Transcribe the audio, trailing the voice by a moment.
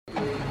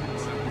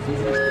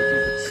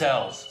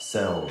Cells.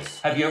 Cells.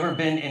 Have you ever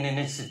been in an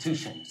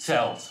institution?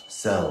 Cells.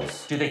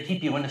 Cells. Do they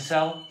keep you in a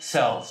cell?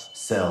 Cells.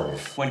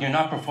 Cells. When you're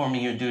not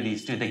performing your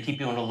duties, do they keep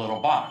you in a little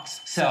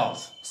box?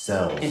 Cells.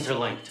 Cells.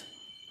 Interlinked.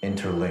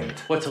 Interlinked.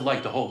 What's it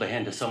like to hold the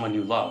hand of someone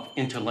you love?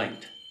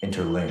 Interlinked.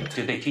 Interlinked.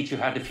 Do they teach you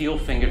how to feel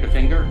finger to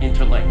finger?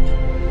 Interlinked.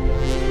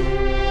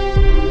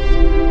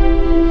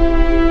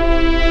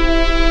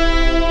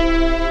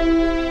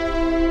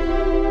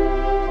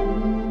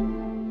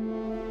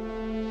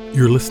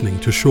 You're listening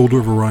to Shoulder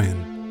of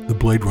Orion, the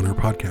Blade Runner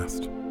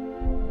podcast.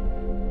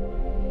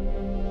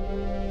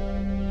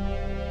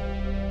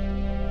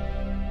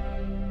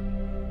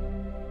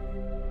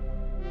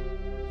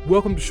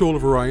 Welcome to Shoulder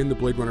of Orion, the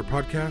Blade Runner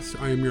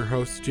podcast. I am your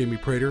host, Jamie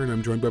Prater, and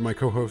I'm joined by my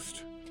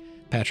co-host,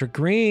 Patrick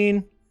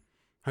Green.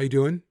 How you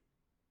doing?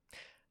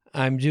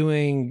 I'm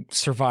doing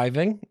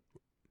surviving.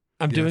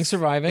 Doing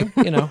surviving,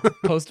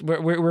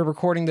 we're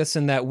recording this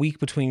in that week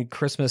between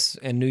Christmas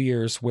and New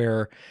Year's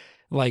where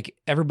like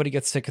everybody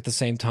gets sick at the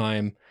same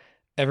time.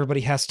 Everybody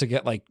has to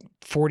get like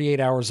 48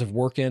 hours of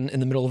work in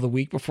the middle of the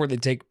week before they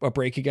take a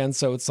break again.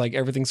 So it's like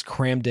everything's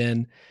crammed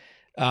in.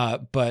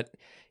 But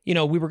we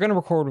were going to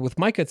record with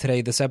Micah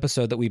today, this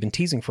episode that we've been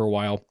teasing for a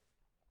while.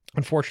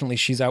 Unfortunately,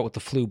 she's out with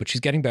the flu, but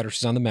she's getting better.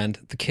 She's on the mend.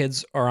 The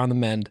kids are on the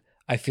mend.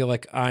 I feel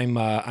like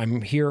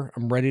I'm here.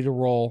 I'm ready to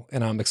roll,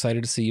 and I'm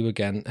excited to see you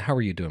again. How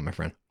are you doing, my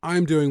friend?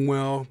 I'm doing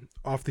well,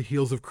 off the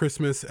heels of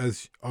Christmas,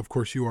 as of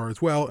course you are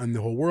as well, and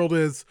the whole world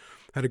is.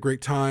 Had a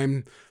great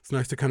time. It's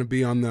nice to kind of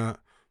be on the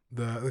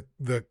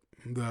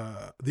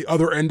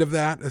other end of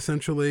that,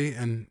 essentially,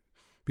 and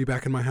be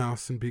back in my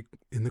house and be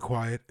in the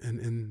quiet and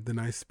in the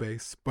nice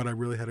space. But I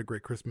really had a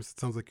great Christmas. It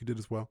sounds like you did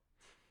as well.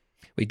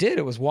 We did.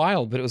 It was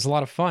wild, but it was a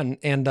lot of fun.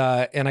 And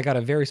I got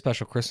a very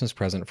special Christmas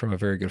present from a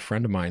very good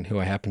friend of mine who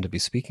I happen to be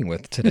speaking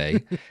with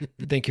today.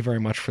 Thank you very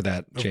much for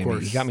that, Jamie. Of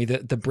course. You got me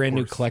the brand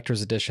new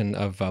collector's edition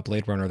of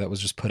Blade Runner that was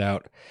just put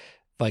out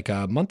like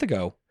a month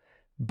ago.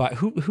 But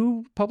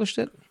who published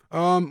it?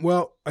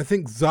 Well, I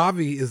think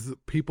Zavi is the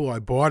people I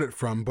bought it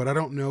from, but I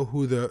don't know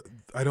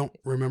I don't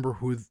remember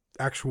who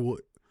actual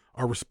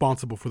are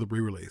responsible for the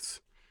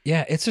re-release.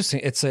 Yeah,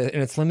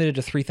 it's limited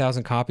to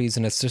 3,000 copies,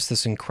 and it's just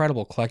this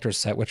incredible collector's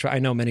set, which I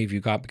know many of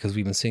you got because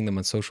we've been seeing them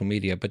on social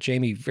media. But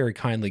Jamie very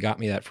kindly got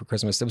me that for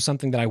Christmas. It was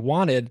something that I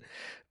wanted,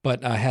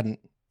 but I hadn't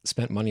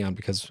spent money on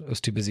because I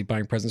was too busy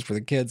buying presents for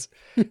the kids.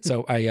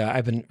 So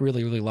I've been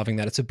really, really loving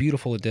that. It's a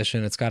beautiful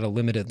edition. It's got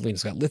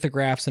it's got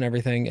lithographs and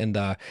everything. And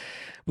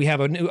we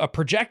have a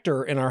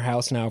projector in our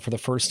house now for the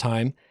first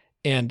time.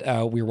 And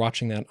we were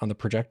watching that on the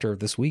projector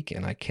this week,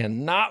 and I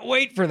cannot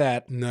wait for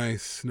that.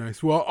 Nice.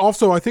 Well,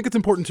 also, I think it's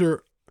important to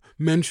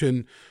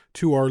mention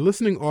to our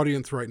listening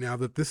audience right now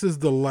that this is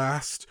the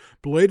last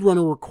Blade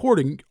Runner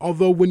recording,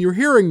 although when you're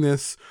hearing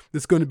this,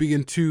 it's going to be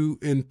in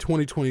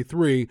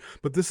 2023,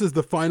 but this is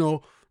the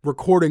final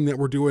recording that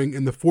we're doing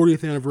in the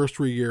 40th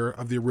anniversary year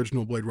of the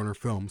original Blade Runner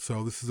film.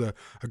 So this is a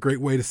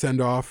great way to send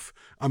off.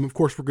 Of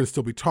course, we're going to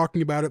still be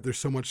talking about it. There's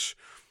so much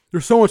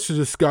to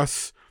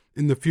discuss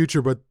in the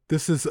future, but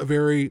this is a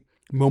very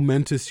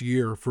momentous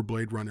year for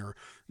Blade Runner.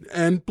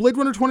 And Blade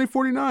Runner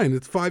 2049,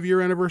 it's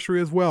 5-year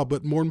anniversary as well,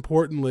 but more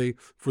importantly,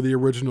 for the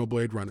original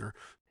Blade Runner.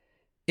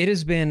 It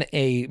has been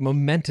a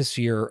momentous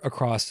year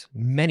across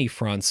many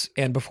fronts.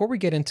 And before we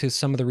get into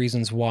some of the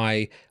reasons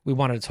why we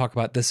wanted to talk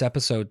about this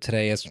episode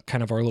today as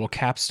kind of our little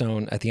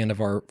capstone at the end of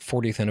our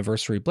 40th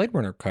anniversary Blade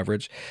Runner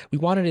coverage, we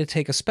wanted to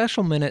take a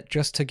special minute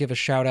just to give a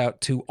shout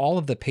out to all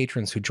of the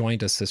patrons who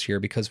joined us this year,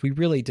 because we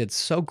really did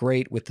so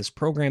great with this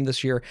program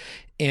this year.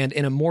 And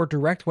in a more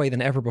direct way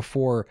than ever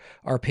before,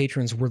 our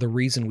patrons were the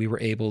reason we were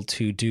able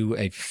to do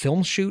a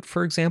film shoot,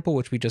 for example,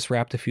 which we just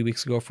wrapped a few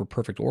weeks ago for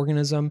Perfect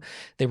Organism.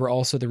 They were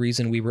also the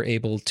reason we were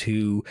able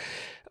to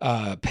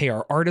pay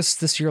our artists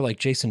this year, like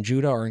Jason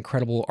Judah, our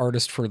incredible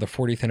artist for the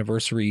 40th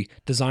anniversary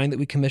design that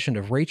we commissioned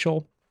of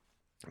Rachel.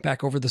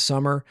 Back over the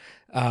summer,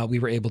 we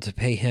were able to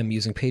pay him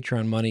using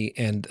Patreon money,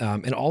 and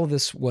all of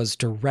this was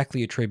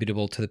directly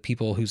attributable to the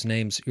people whose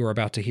names you're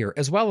about to hear,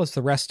 as well as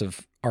the rest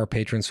of our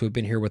patrons who have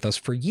been here with us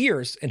for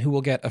years and who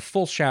will get a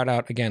full shout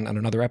out again on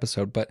another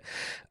episode. But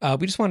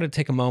we just wanted to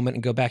take a moment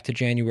and go back to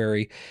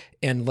January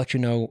and let you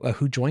know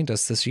who joined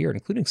us this year,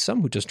 including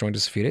some who just joined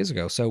us a few days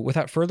ago. So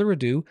without further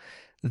ado,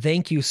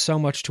 thank you so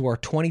much to our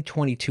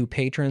 2022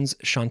 patrons: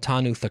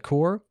 Shantanu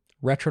Thakur,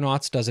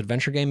 Retronauts Does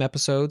Adventure Game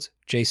Episodes,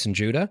 Jason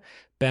Judah,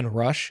 Ben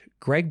Rush,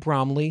 Greg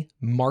Bromley,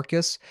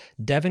 Marcus,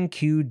 Devin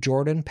Q,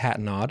 Jordan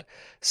Patanod,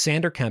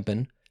 Sander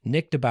Kempen,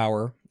 Nick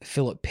DeBauer,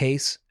 Philip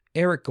Pace,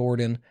 Eric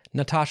Gordon,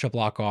 Natasha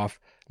Blockoff,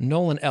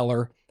 Nolan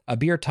Eller,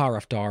 Abir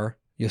Tarafdar,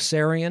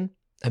 Yossarian,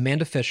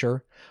 Amanda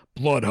Fisher,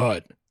 Blood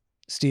Hut,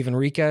 Steve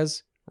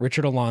Enriquez,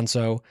 Richard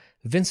Alonso,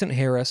 Vincent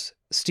Harris,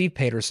 Steve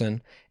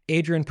Paterson,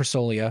 Adrian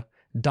Persolia,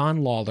 Don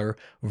Lawler,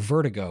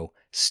 Vertigo,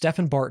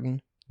 Stephen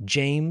Barton,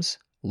 James,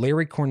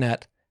 Larry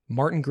Cornett,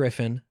 Martin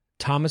Griffin,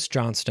 Thomas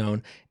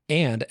Johnstone,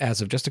 and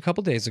as of just a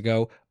couple days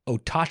ago,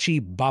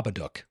 Otachi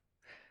Babadook,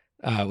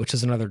 which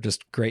is another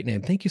just great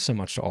name. Thank you so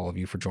much to all of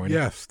you for joining.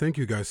 Yes, thank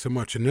you guys so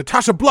much. And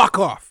Natasha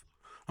Blockoff,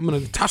 I'm gonna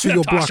Natasha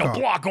your block off.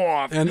 block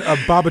off. And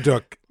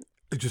Babadook,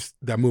 just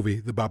that movie,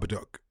 The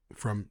Babadook,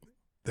 from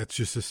that's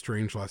just a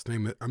strange last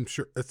name. I'm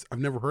sure I've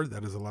never heard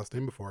that as a last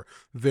name before.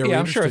 Very Yeah,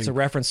 I'm sure it's a interesting.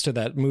 reference to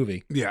that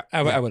movie. Yeah,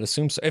 I would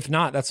assume so. If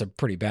not, that's a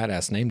pretty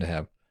badass name to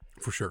have.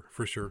 for sure,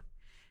 for sure.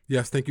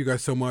 Yes, thank you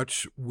guys so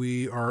much.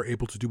 We are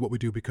able to do what we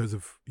do because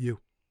of you,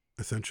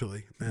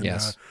 essentially. And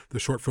Yes. the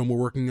short film we're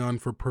working on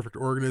for Perfect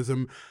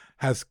Organism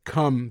has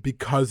come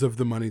because of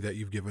the money that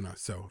you've given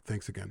us. So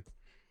thanks again.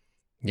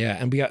 Yeah,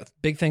 and we got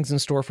big things in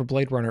store for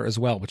Blade Runner as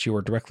well, which you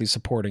are directly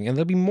supporting. And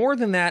there'll be more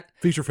than that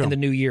Feature film. in the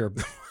new year.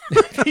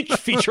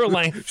 Feature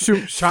length.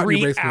 Shot in your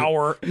 3 basement.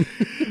 hour.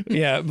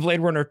 Yeah,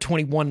 Blade Runner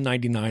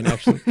 21.99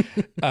 actually.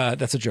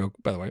 That's a joke,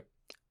 by the way,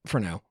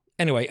 for now.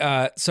 Anyway,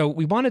 so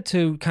we wanted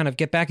to kind of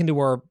get back into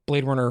our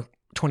Blade Runner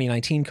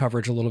 2019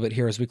 coverage a little bit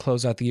here as we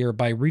close out the year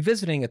by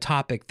revisiting a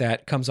topic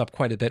that comes up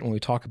quite a bit when we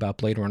talk about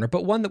Blade Runner,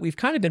 but one that we've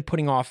kind of been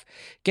putting off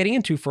getting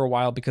into for a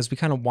while because we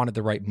kind of wanted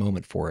the right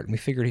moment for it. And we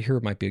figured here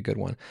might be a good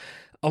one.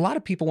 A lot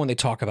of people, when they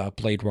talk about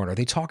Blade Runner,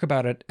 they talk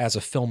about it as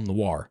a film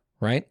noir,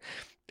 right?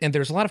 And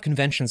there's a lot of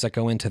conventions that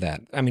go into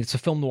that. I mean, it's a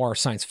film noir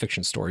science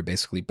fiction story,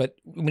 basically. But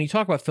when you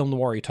talk about film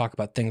noir, you talk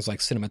about things like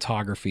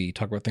cinematography, you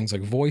talk about things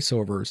like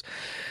voiceovers,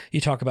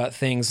 you talk about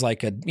things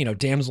like a,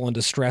 damsel in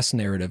distress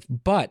narrative.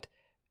 But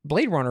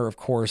Blade Runner, of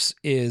course,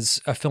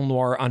 is a film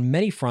noir on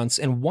many fronts,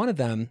 and one of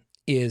them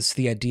is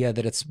the idea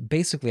that it's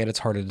basically at its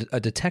heart a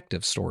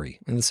detective story,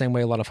 in the same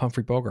way a lot of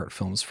Humphrey Bogart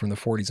films from the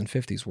 40s and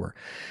 50s were.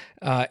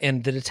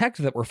 And the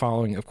detective that we're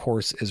following, of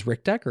course, is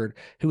Rick Deckard,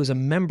 who is a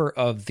member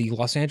of the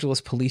Los Angeles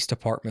Police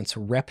Department's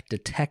Rep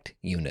Detect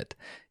unit.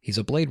 He's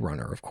a Blade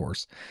Runner, of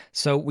course.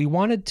 So we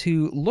wanted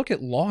to look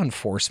at law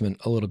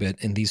enforcement a little bit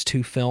in these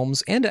two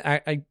films, and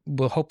I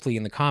will hopefully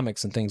in the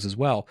comics and things as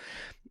well,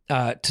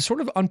 to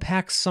sort of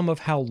unpack some of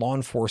how law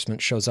enforcement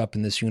shows up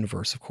in this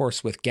universe, of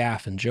course, with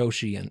Gaff and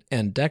Joshi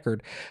and Deckard,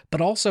 but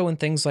also in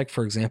things like,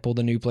 for example,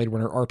 the new Blade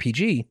Runner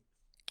RPG,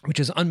 which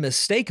is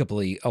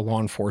unmistakably a law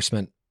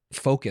enforcement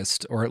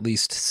focused or at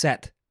least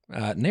set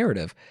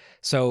narrative.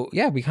 So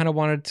yeah, we kind of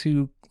wanted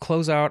to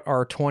close out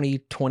our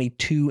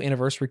 2022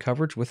 anniversary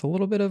coverage with a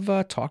little bit of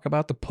talk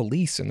about the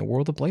police in the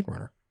world of Blade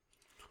Runner.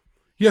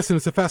 Yes, and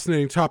it's a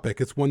fascinating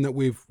topic. It's one that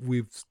we've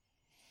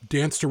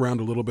danced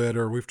around a little bit,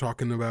 or we've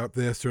talking about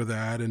this or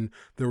that. And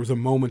there was a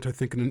moment, I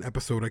think, in an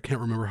episode, I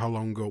can't remember how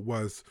long ago it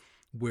was,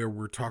 where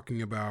we're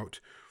talking about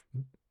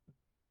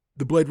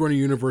the Blade Runner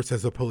universe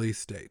as a police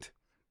state.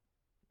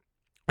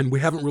 And we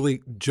haven't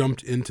really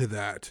jumped into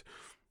that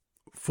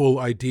full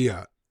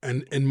idea.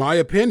 And in my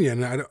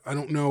opinion, I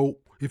don't know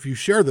if you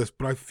share this,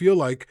 but I feel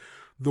like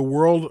the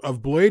world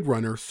of Blade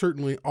Runner,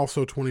 certainly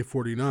also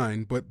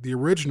 2049, but the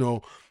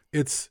original,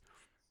 it's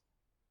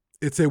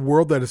a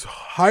world that is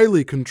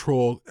highly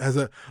controlled,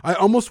 I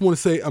almost want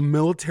to say a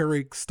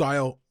military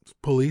style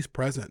police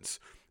presence.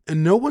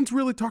 And no one's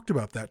really talked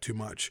about that too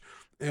much.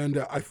 And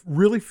I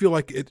really feel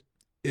like it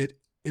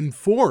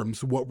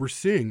informs what we're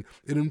seeing.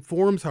 It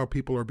informs how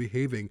people are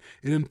behaving.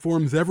 It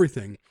informs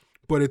everything.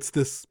 But it's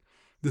this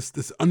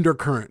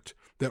undercurrent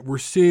that we're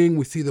seeing.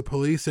 We see the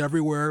police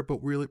everywhere,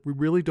 but we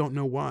really don't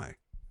know why.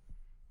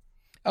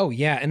 Oh,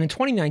 yeah. And in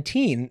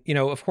 2019,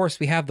 of course,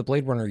 we have the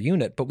Blade Runner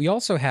unit, but we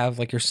also have,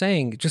 like you're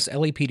saying, just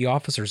LAPD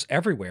officers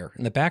everywhere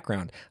in the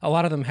background. A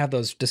lot of them have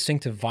those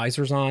distinctive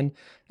visors on,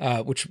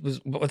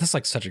 that's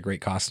like such a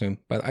great costume.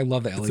 But I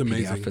love the LAPD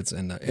amazing. outfits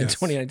in Yes.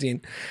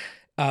 2019.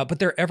 But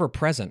they're ever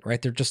present,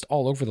 right? They're just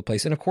all over the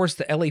place. And of course,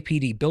 the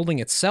LAPD building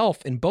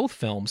itself in both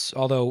films,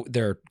 although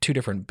they're two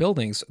different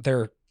buildings,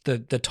 they're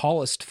the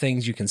tallest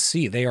things you can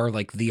see. They are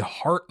like the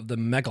heart of the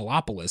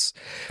megalopolis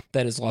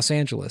that is Los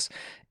Angeles.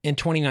 In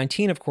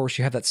 2019, of course,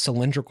 you have that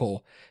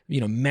cylindrical,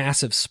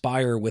 massive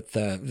spire with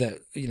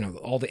the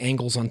all the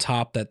angles on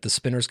top that the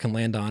spinners can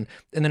land on.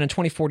 And then in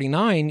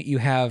 2049, you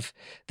have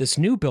this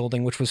new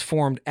building, which was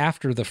formed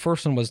after the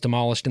first one was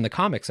demolished in the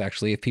comics,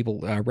 actually. If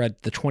people read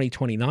the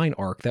 2029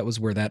 arc, that was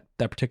where that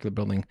particular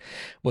building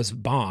was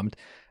bombed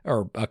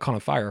or caught on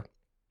fire.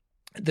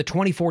 The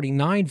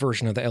 2049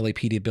 version of the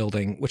LAPD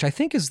building, which I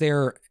think is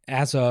there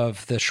as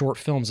of the short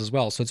films as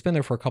well, so it's been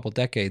there for a couple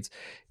decades,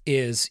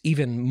 is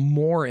even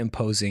more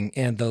imposing.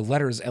 And the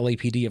letters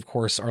LAPD, of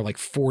course, are like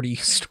 40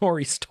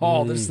 stories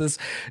tall. There's this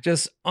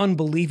just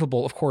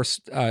unbelievable, of course,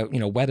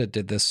 Weta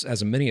did this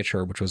as a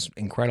miniature, which was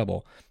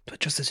incredible, but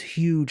just this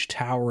huge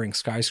towering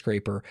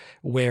skyscraper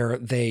where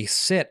they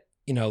sit,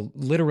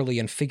 literally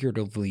and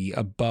figuratively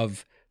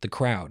above the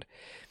crowd.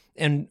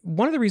 And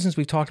one of the reasons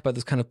we've talked about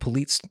this kind of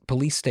police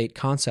state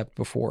concept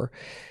before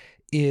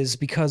is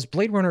because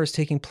Blade Runner is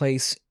taking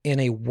place in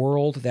a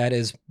world that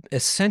is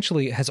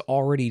essentially has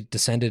already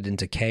descended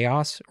into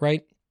chaos,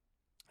 right?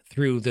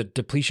 Through the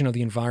depletion of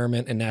the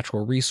environment and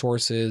natural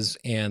resources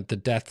and the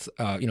death,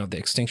 the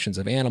extinctions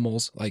of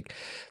animals. Like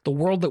the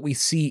world that we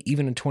see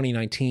even in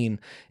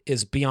 2019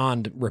 is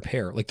beyond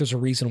repair. Like there's a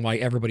reason why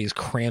everybody is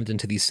crammed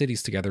into these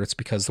cities together. It's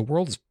because the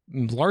world is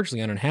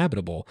largely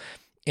uninhabitable.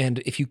 And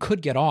if you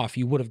could get off,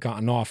 you would have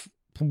gotten off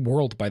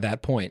world by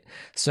that point.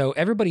 So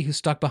everybody who's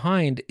stuck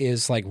behind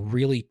is like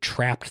really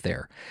trapped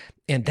there.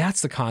 And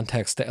that's the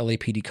context that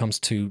LAPD comes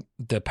to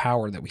the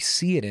power that we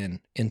see it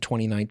in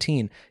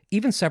 2019,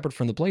 even separate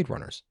from the Blade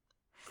Runners.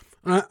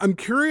 I'm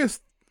curious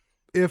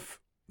if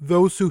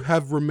those who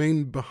have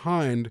remained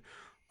behind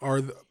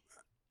are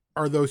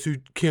those who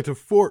can't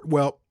afford,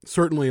 well,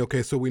 certainly,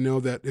 okay, so we know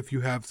that if you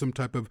have some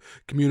type of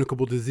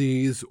communicable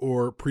disease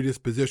or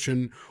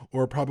predisposition,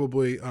 or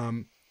probably,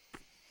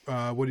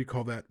 what do you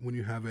call that when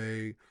you have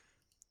an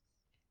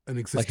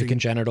existing... Like a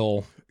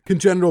congenital,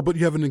 but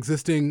you have an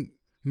existing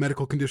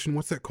medical condition,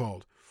 what's that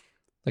called?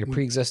 like a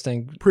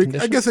pre-existing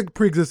condition? I guess a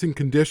pre-existing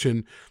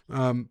condition.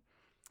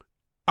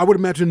 I would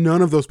imagine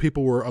none of those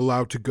people were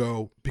allowed to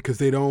go because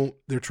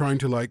they're trying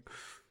to, like,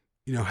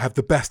 have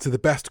the best of the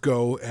best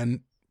go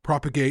and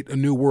propagate a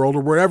new world,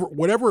 or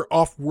whatever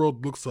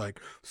off-world looks like.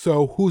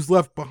 So who's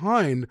left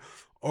behind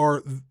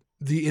are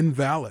the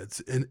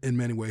invalids in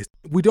many ways.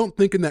 We don't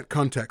think in that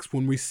context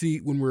when we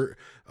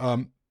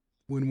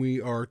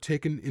are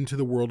taken into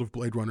the world of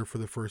Blade Runner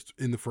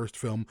in the first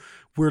film.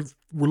 We're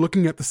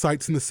looking at the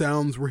sights and the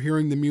sounds, we're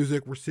hearing the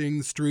music, we're seeing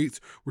the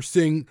streets, we're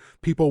seeing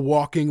people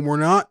walking. We're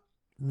not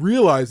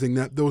realizing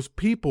that those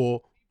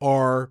people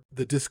are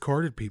the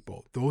discarded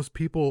people. Those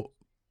people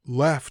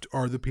left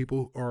are the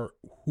people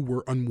who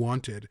were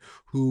unwanted,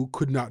 who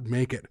could not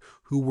make it,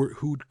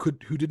 who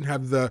didn't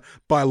have the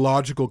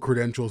biological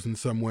credentials, in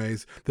some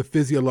ways, the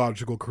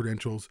physiological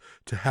credentials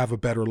to have a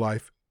better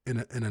life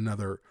in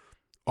another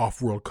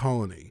off-world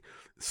colony.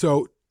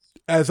 So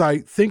as I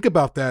think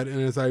about that,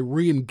 and as I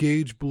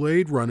re-engage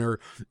Blade Runner,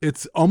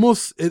 it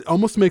almost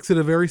makes it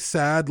a very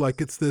sad, like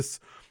it's this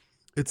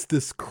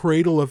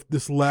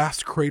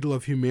last cradle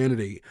of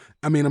humanity.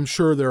 I mean, I'm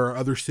sure there are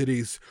other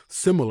cities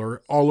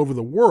similar all over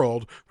the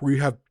world where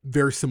you have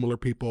very similar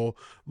people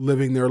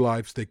living their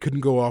lives. They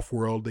couldn't go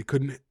off-world. They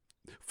couldn't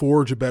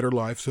forge a better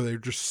life, so they're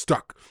just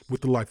stuck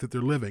with the life that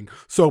they're living.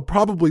 So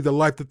probably the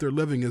life that they're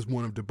living is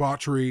one of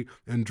debauchery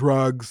and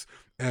drugs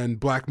and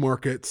black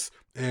markets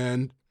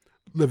and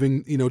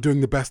living,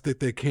 doing the best that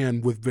they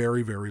can with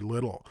very, very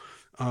little.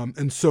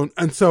 And so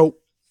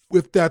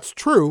if that's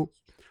true,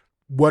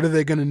 what are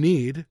they going to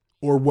need,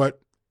 or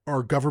what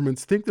our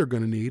governments think they're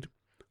going to need?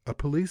 A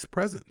police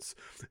presence,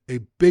 a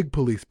big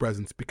police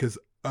presence, because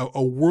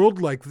a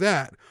world like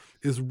that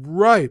is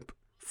ripe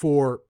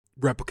for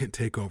replicant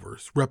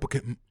takeovers,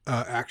 replicant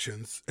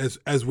actions,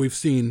 as we've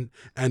seen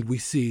and we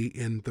see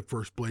in the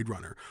first Blade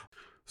Runner.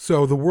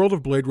 So the world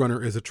of Blade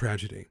Runner is a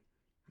tragedy.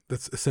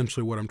 That's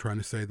essentially what I'm trying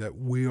to say, that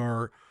we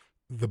are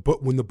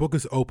when the book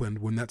is opened,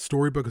 when that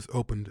storybook is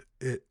opened,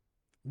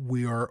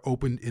 we are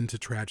opened into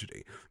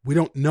tragedy. We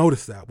don't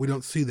notice that. We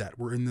don't see that.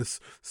 We're in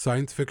this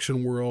science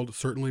fiction world.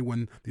 Certainly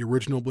when the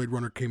original Blade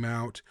Runner came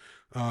out,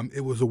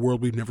 it was a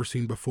world we've never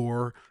seen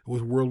before. It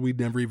was a world we'd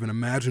never even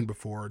imagined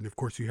before. And of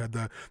course you had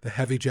the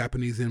heavy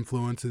Japanese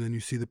influence, and then you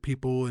see the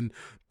people.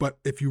 But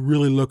if you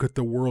really look at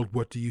the world,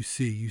 what do you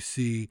see? You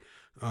see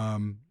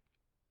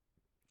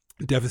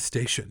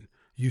devastation.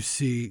 You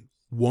see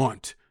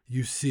want.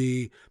 You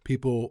see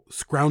people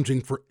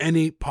scrounging for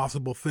any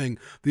possible thing.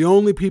 The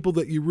only people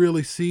that you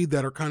really see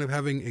that are kind of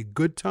having a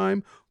good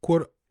time,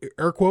 quote,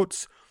 air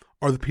quotes,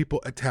 are the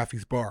people at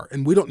Taffy's bar.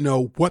 And we don't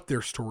know what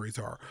their stories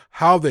are,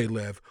 how they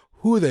live,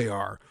 who they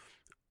are.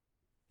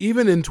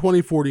 Even in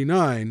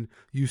 2049,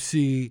 you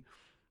see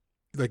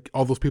like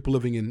all those people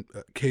living in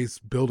Kay's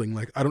building.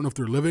 Like, I don't know if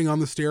they're living on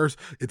the stairs.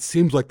 It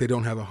seems like they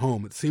don't have a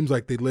home. It seems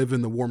like they live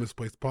in the warmest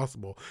place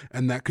possible.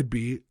 And that could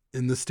be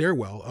in the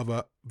stairwell of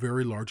a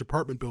very large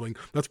apartment building.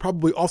 That's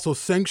probably also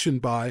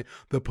sanctioned by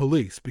the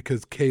police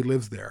because Kay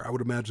lives there. I would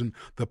imagine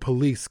the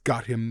police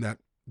got him that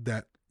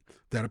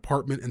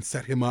apartment and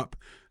set him up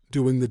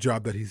doing the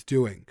job that he's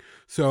doing.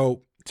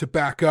 So to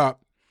back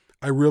up,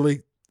 I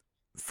really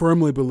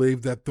firmly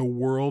believe that the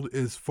world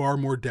is far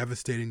more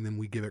devastating than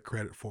we give it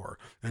credit for.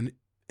 And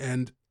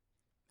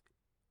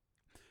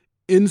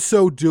in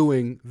so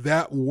doing,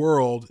 that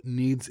world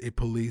needs a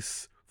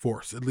police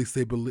force. At least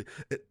they believe,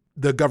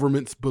 the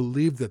governments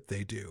believe that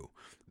they do,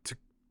 to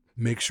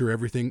make sure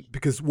everything,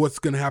 because what's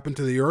going to happen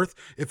to the earth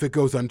if it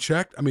goes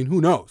unchecked? I mean,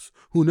 who knows?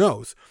 Who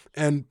knows?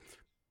 And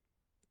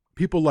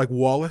people like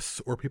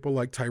Wallace or people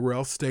like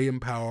Tyrell stay in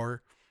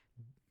power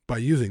by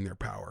using their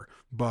power,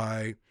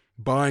 by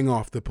buying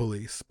off the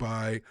police,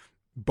 by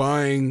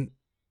buying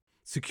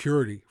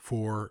security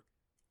for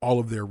all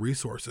of their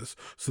resources,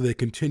 so they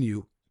can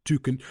continue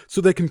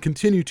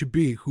to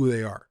be who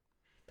they are.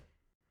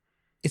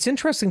 It's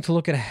interesting to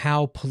look at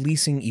how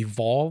policing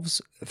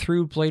evolves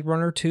through Blade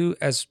Runner 2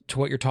 as to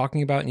what you're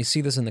talking about. And you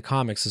see this in the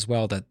comics as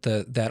well,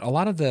 that a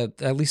lot of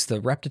at least the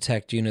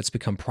Reptitech units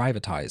become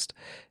privatized.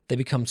 They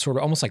become sort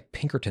of almost like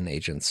Pinkerton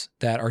agents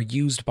that are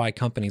used by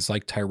companies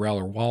like Tyrell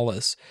or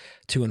Wallace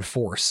to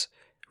enforce,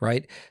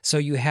 right? So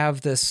you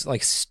have this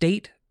like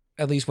state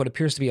at least what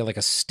appears to be like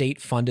a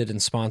state-funded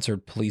and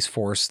sponsored police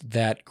force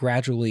that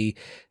gradually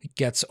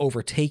gets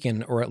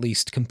overtaken, or at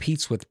least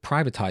competes with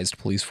privatized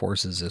police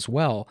forces as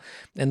well.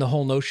 And the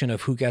whole notion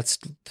of who gets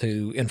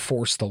to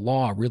enforce the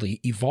law really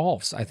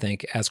evolves, I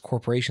think, as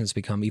corporations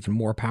become even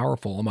more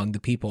powerful among the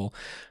people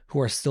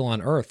who are still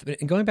on Earth.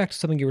 And going back to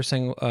something you were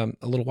saying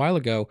a little while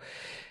ago,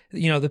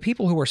 the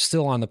people who are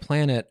still on the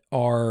planet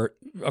are,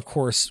 of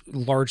course,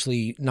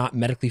 largely not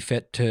medically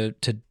fit to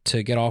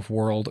get off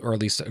world, or at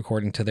least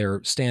according to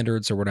their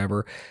standards or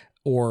whatever,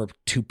 or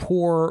too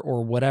poor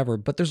or whatever.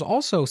 But there's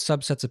also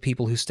subsets of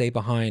people who stay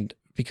behind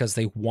because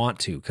they want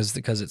to,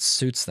 because it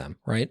suits them,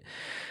 right?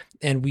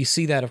 And we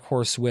see that, of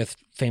course, with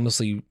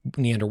famously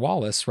Neander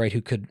Wallace, right,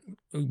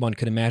 one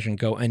could imagine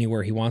go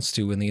anywhere he wants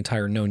to in the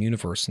entire known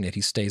universe, and yet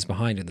he stays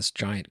behind in this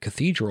giant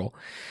cathedral.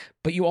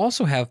 But you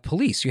also have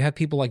police. You have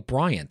people like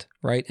Bryant,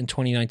 right, in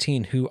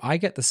 2019, who I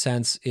get the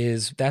sense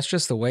is that's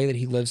just the way that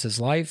he lives his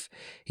life.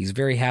 He's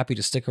very happy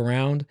to stick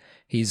around.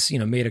 He's,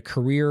 made a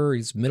career.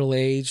 He's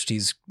middle-aged.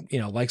 He's,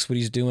 likes what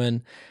he's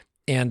doing.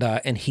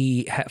 And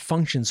he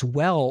functions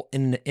well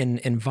in an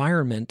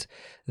environment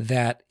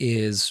that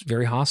is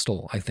very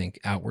hostile, I think,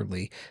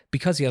 outwardly,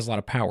 because he has a lot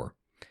of power.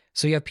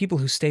 So you have people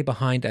who stay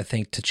behind, I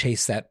think, to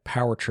chase that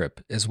power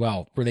trip as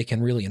well, where they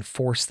can really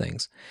enforce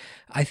things.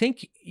 I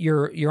think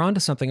you're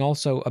onto something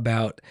also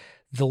about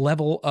the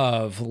level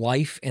of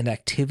life and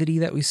activity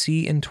that we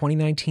see in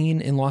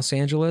 2019 in Los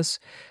Angeles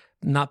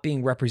not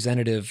being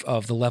representative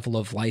of the level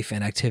of life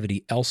and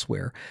activity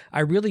elsewhere.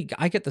 I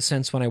get the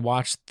sense when I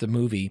watched the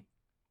movie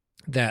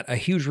that a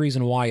huge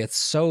reason why it's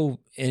so,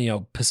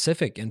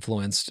 Pacific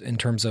influenced in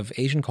terms of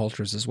Asian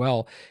cultures as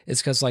well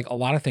is because like a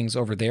lot of things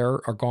over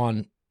there are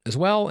gone as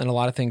well. And a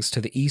lot of things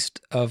to the east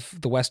of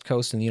the West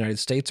Coast in the United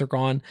States are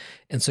gone.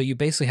 And so you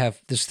basically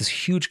have this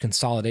huge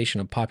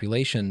consolidation of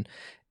population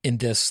in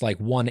this like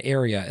one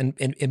area. And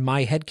in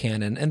my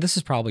headcanon, and this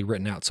is probably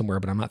written out somewhere,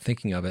 but I'm not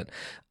thinking of it.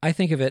 I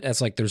think of it as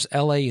like there's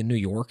LA and New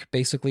York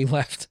basically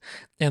left.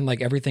 And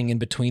like everything in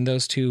between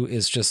those two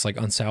is just like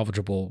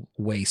unsalvageable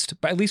waste,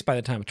 but at least by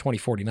the time of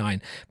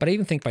 2049. But I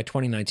even think by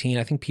 2019,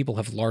 I think people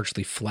have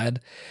largely fled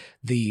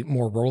the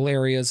more rural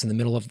areas in the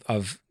middle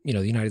of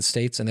the United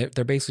States. And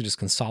they're basically just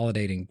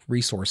consolidating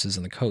resources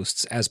in the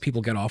coasts. As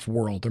people get off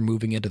world, they're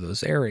moving into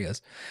those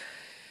areas.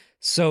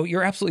 So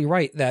you're absolutely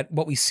right that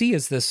what we see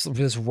is this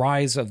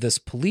rise of this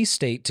police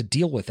state to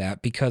deal with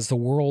that, because the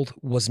world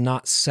was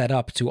not set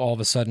up to all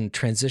of a sudden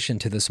transition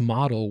to this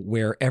model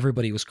where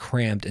everybody was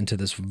crammed into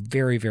this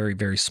very, very,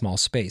 very small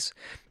space.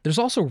 There's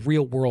also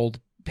real world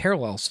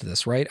parallels to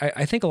this, right?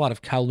 I think a lot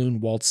of Kowloon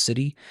Walled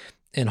City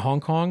in Hong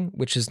Kong,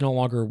 which is no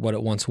longer what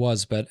it once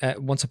was, but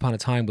once upon a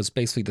time was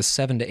basically the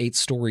 7 to 8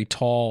 story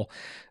tall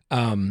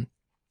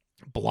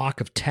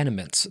block of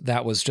tenements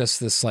that was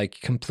just this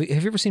like complete.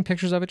 Have you ever seen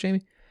pictures of it,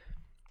 Jamie?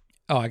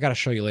 Oh, I got to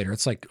show you later.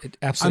 It's like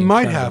absolutely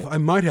incredible. I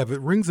might have. It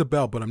rings a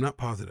bell, but I'm not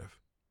positive.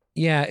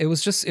 Yeah, it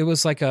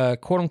was like a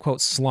quote unquote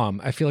slum.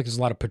 I feel like there's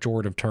a lot of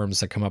pejorative terms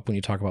that come up when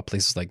you talk about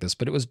places like this,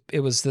 but it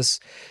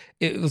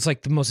was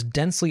like the most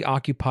densely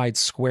occupied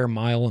square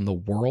mile in the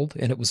world.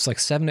 And it was like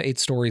 7 to 8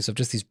 stories of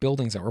just these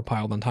buildings that were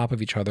piled on top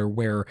of each other,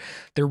 where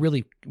there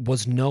really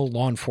was no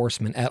law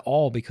enforcement at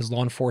all because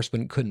law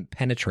enforcement couldn't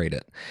penetrate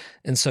it.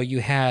 And so you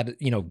had,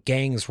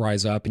 gangs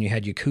rise up, and you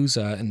had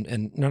Yakuza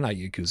and no, not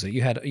Yakuza.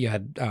 You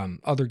had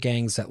other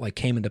gangs that like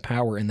came into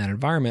power in that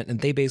environment, and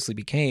they basically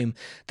became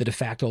the de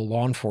facto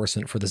law enforcement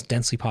for this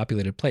densely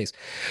populated place.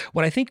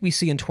 What I think we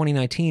see in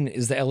 2019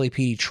 is the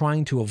LAPD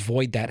trying to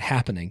avoid that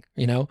happening.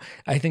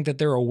 I think that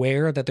they're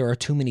aware that there are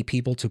too many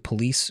people to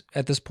police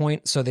at this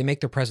point, so they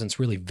make their presence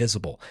really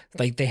visible.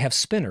 Like they have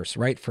spinners,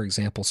 right, for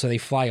example, so they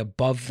fly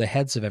above the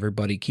heads of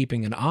everybody,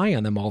 keeping an eye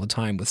on them all the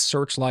time with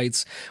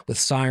searchlights, with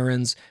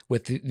sirens,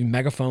 with the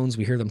megaphones.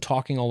 We hear them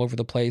talking all over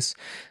the place.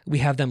 We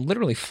have them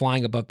literally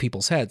flying above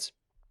people's heads.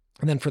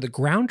 And then for the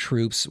ground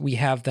troops, we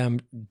have them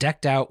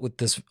decked out with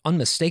this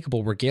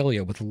unmistakable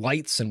regalia with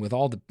lights and with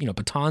all the,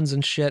 batons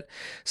and shit,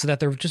 so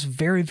that they're just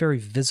very, very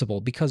visible,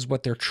 because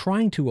what they're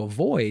trying to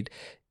avoid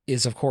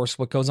is, of course,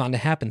 what goes on to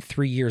happen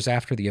 3 years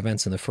after the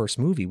events in the first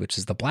movie, which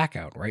is the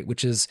blackout, right?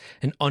 Which is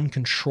an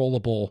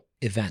uncontrollable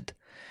event.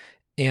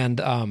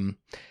 And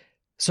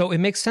so it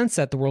makes sense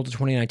that the world of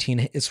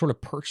 2019 is sort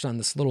of perched on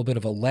this little bit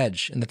of a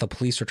ledge, and that the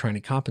police are trying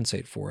to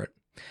compensate for it.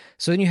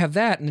 So then you have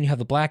that, and then you have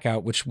the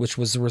blackout, which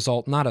was the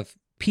result not of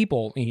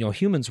people,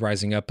 humans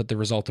rising up, but the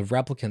result of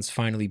replicants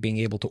finally being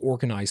able to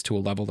organize to a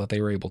level that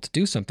they were able to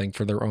do something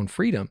for their own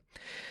freedom.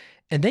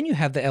 And then you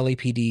have the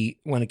LAPD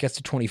when it gets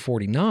to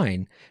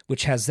 2049,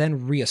 which has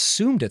then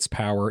reassumed its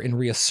power and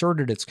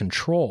reasserted its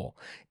control,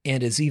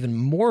 and is even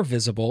more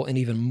visible and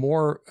even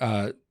more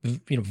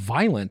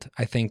violent,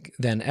 I think,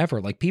 than ever.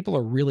 Like, people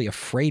are really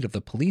afraid of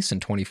the police in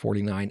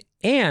 2049,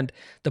 and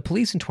the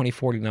police in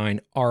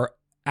 2049 are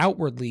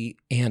outwardly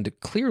and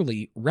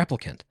clearly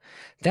replicant.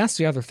 That's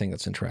the other thing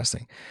that's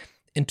interesting.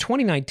 In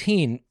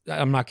 2019,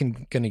 I'm not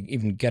going to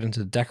even get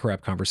into the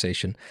Decorap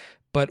conversation,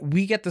 but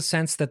we get the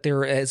sense that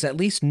there is at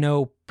least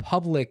no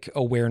public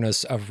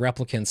awareness of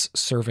replicants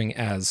serving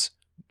as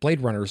Blade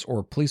Runners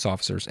or police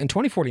officers. In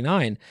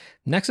 2049,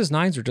 Nexus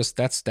 9s are just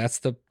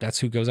that's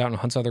who goes out and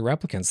hunts other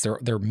replicants.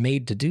 They're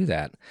made to do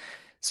that.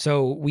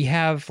 So we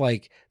have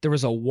there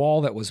was a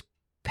wall that was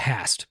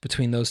passed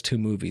between those two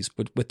movies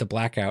with the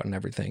blackout and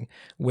everything,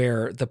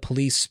 where the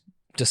police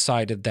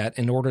decided that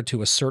in order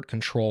to assert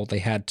control, they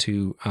had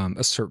to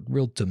assert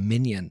real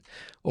dominion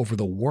over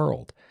the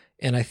world.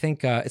 And I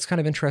think it's kind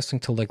of interesting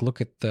to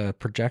look at the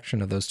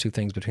projection of those two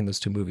things between those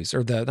two movies,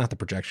 or not the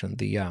projection,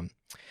 to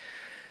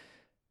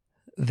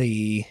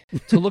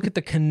look at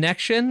the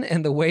connection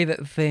and the way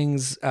that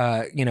things,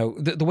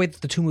 the way that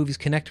the two movies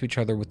connect to each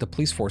other with the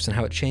police force and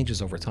how it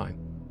changes over time.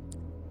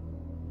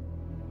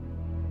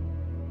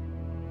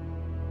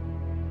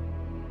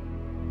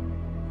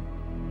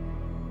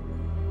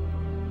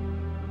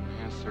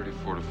 It's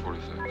 34 to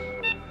 46.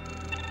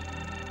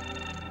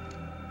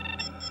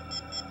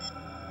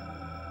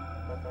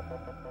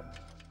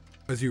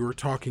 As you were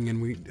talking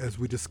and as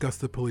we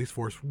discussed the police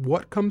force,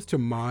 what comes to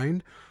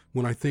mind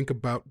when I think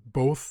about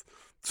both,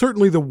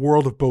 certainly the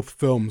world of both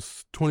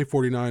films?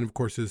 2049, of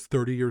course, is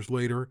 30 years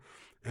later,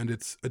 and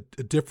it's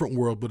a different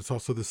world, but it's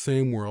also the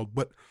same world.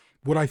 But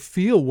what I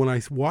feel when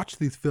I watch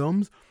these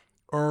films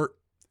are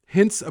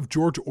hints of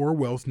George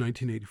Orwell's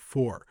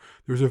 1984.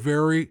 There's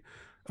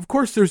of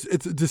course,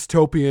 it's a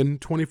dystopian.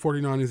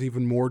 2049 is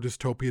even more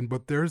dystopian,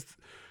 but there's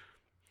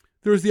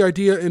the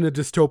idea in a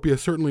dystopia,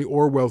 certainly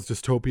Orwell's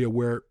dystopia,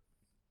 where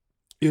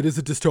it is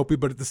a dystopia,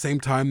 but at the same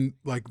time,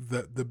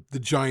 the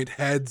giant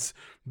heads,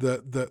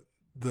 the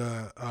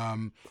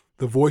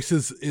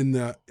voices in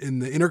the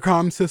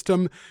intercom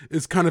system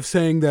is kind of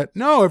saying that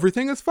no,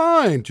 everything is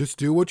fine. Just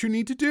do what you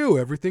need to do.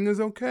 Everything is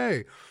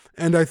okay.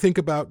 And I think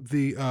about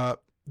the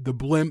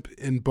blimp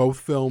in both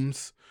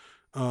films.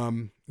 A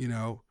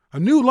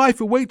new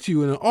life awaits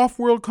you in an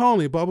off-world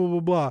colony. Blah blah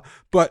blah blah.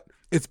 But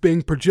it's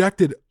being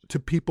projected to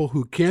people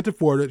who can't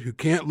afford it, who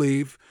can't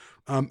leave.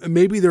 And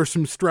maybe there's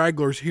some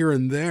stragglers here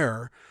and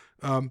there,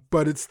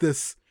 but it's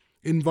this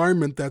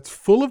environment that's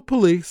full of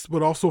police,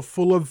 but also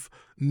full of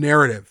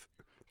narrative,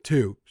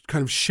 too,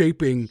 kind of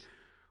shaping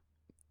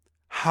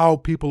how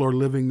people are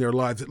living their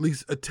lives, at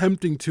least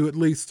attempting to, at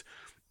least.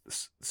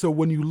 So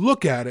when you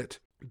look at it,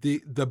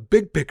 the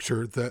big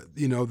picture,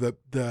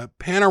 the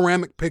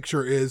panoramic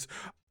picture is,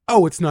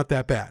 oh, it's not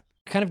that bad.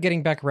 Kind of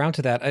getting back around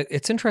to that,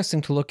 it's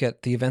interesting to look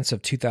at the events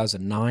of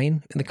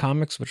 2009 in the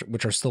comics,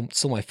 which are still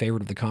my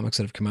favorite of the comics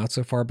that have come out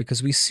so far,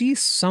 because we see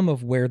some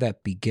of where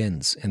that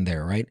begins in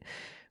there, right?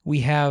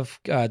 We have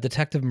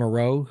Detective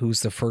Moreau,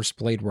 who's the first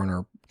Blade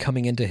Runner,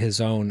 coming into his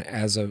own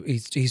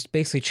he's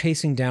basically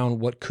chasing down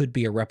what could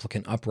be a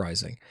replicant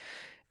uprising.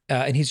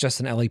 And he's just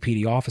an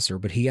LAPD officer,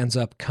 but he ends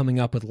up coming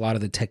up with a lot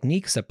of the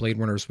techniques that Blade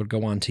Runners would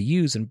go on to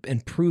use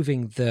and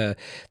proving the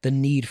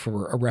need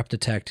for a rep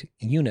detect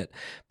unit.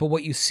 But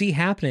what you see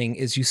happening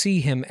is you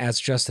see him as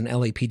just an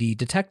LAPD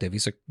detective.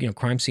 He's a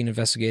crime scene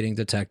investigating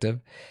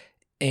detective.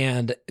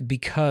 And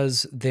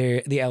because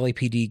the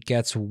LAPD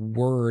gets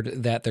word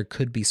that there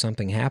could be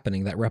something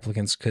happening, that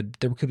replicants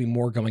there could be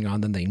more going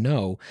on than they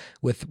know,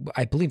 with,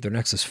 I believe, their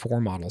Nexus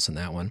 4 models in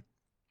that one.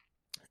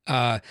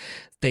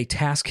 They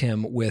task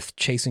him with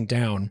chasing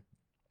down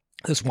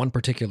this one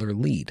particular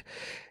lead.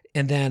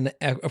 And then,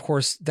 of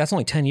course, that's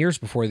only 10 years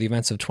before the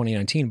events of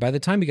 2019. By the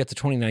time we get to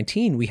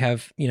 2019, we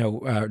have,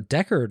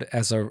 Deckard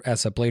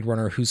as a Blade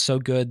Runner who's so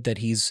good that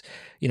he's,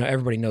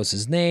 everybody knows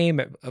his name.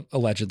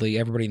 Allegedly,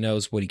 everybody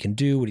knows what he can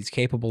do, what he's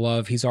capable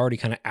of. He's already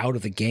kind of out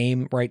of the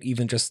game, right?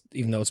 Even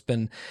though it's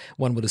been,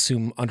 one would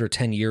assume, under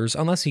 10 years,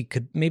 unless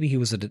maybe he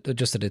was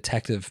just a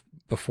detective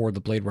before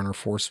the Blade Runner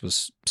force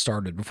was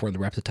started, before the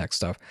Reptitech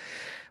stuff.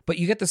 But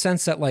you get the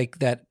sense that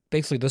that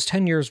basically those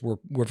 10 years were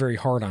very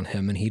hard on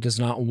him, and he does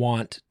not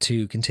want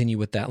to continue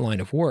with that line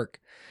of work.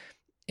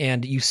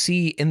 And you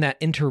see in that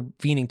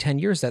intervening 10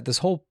 years that this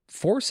whole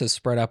force has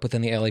spread up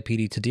within the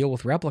LAPD to deal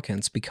with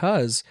replicants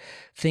because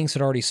things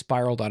had already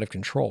spiraled out of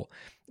control.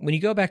 When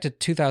you go back to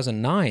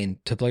 2009,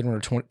 to Blade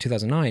Runner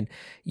 2009,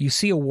 you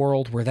see a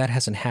world where that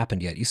hasn't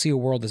happened yet. You see a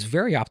world that's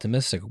very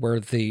optimistic, where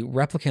the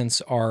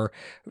replicants are,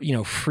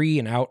 free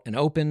and out and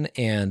open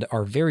and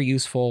are very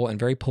useful and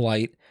very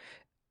polite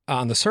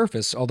on the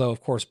surface, although,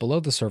 of course, below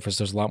the surface,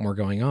 there's a lot more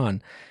going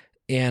on.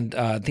 And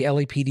the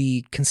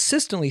LAPD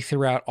consistently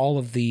throughout all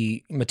of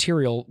the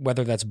material,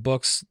 whether that's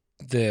books,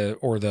 the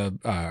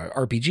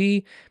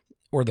RPG,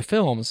 or the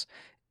films,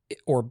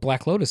 or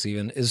Black Lotus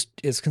even,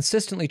 is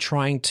consistently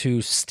trying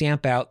to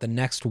stamp out the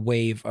next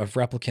wave of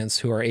replicants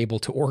who are able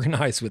to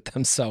organize with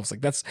themselves.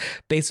 That's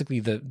basically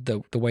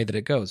the way that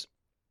it goes.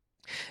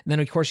 And then,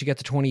 of course, you get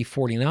to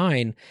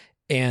 2049,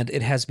 and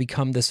it has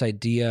become this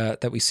idea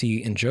that we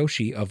see in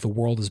Joshi of the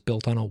world is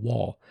built on a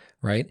wall,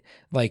 right?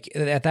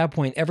 At that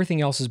point, everything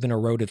else has been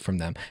eroded from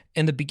them.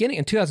 In the beginning,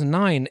 in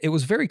 2009, it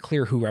was very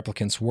clear who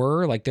replicants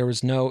were. There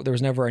was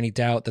never any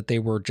doubt that they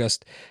were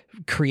just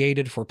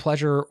created for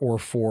pleasure or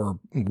for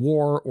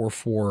war or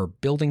for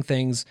building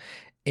things.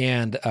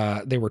 And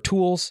they were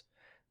tools.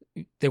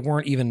 They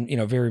weren't even,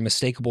 very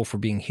mistakable for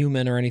being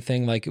human or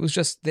anything. It was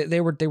just,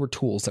 they were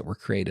tools that were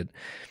created.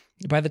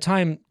 By the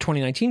time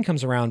 2019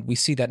 comes around, we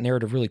see that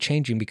narrative really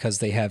changing because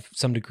they have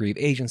some degree of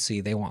agency.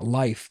 They want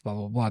life, blah,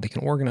 blah, blah. They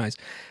can organize.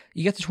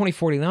 You get to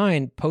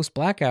 2049,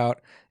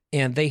 post-blackout,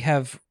 and they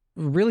have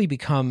really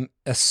become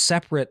a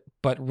separate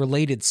but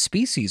related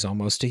species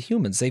almost to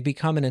humans. They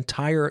become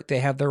they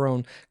have their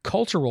own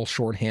cultural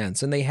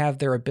shorthands, and they have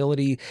their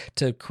ability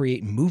to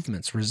create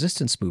movements,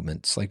 resistance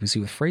movements, like we see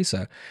with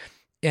Freysa.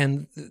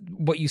 And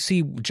what you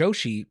see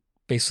Joshi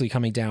basically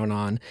coming down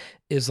on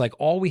is like,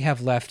 all we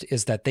have left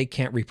is that they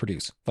can't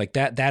reproduce. Like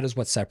that is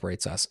what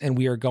separates us. And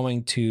we are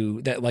going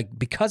to that, like,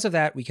 because of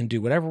that, we can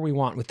do whatever we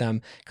want with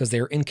them because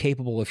they're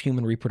incapable of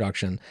human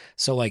reproduction.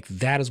 So like,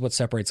 that is what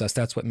separates us.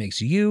 That's what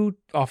makes you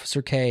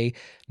Officer K,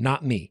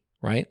 not me,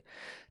 right?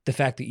 The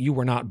fact that you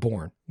were not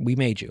born, we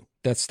made you.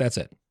 That's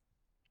it.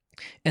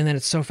 And then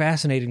it's so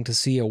fascinating to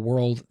see a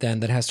world then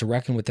that has to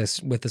reckon with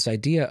this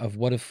idea of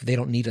what if they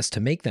don't need us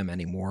to make them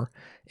anymore,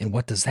 and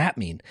what does that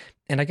mean?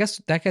 And I guess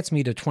that gets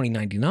me to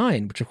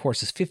 2099, which of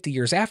course is 50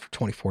 years after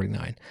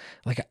 2049.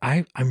 Like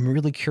I'm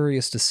really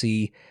curious to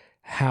see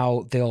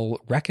how they'll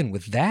reckon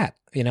with that.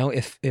 You know,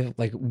 if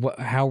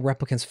how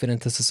replicants fit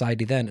into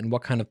society then, and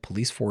what kind of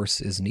police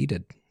force is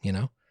needed. You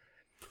know,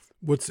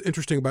 what's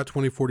interesting about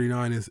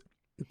 2049 is,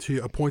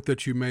 to a point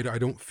that you made, I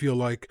don't feel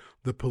like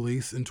the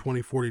police in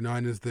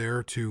 2049 is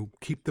there to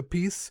keep the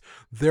peace.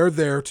 They're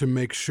there to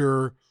make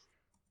sure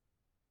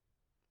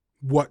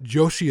what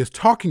Joshi is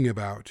talking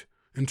about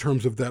in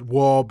terms of that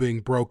wall being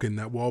broken,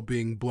 that wall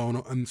being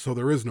blown, and so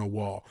there is no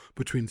wall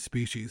between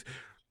species.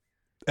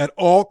 At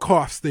all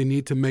costs, they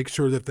need to make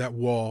sure that that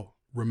wall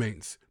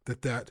remains,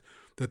 that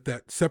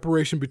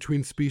separation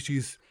between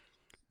species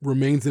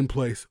remains in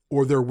place,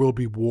 or there will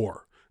be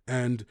war.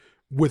 And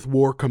with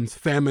war comes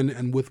famine,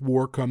 and with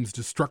war comes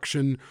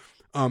destruction.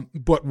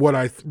 But what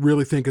I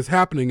really think is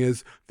happening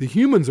is the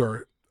humans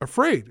are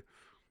afraid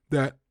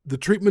that the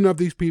treatment of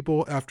these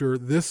people after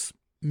this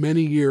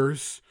many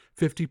years,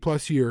 50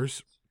 plus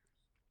years,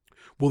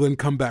 will then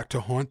come back to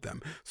haunt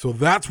them. So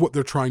that's what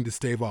they're trying to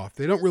stave off.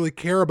 They don't really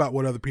care about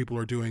what other people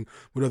are doing,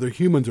 what other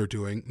humans are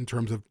doing in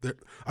terms of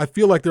I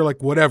feel like they're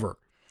like, whatever.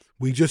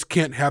 We just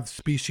can't have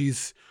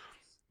species.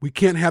 We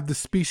can't have the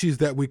species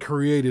that we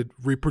created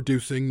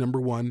reproducing,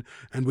 number one,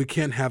 and we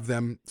can't have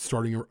them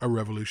starting a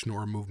revolution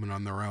or a movement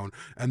on their own.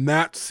 And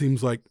that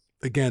seems like,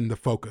 again, the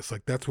focus.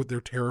 Like, that's what they're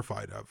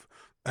terrified of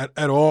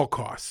at all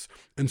costs.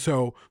 And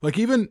so, like,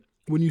 even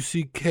when you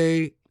see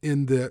Kay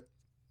in the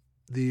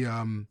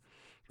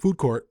food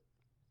court,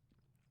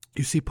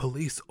 you see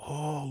police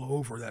all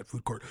over that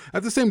food court.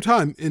 At the same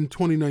time, in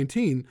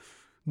 2019,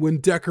 when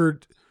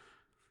Deckard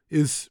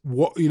is,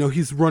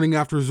 he's running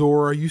after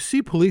Zora, you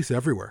see police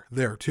everywhere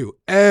there too.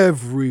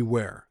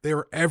 Everywhere. They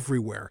are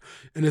everywhere.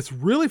 And it's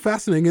really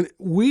fascinating. And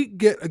we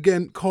get,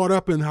 again, caught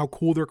up in how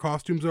cool their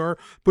costumes are,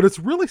 but it's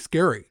really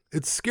scary.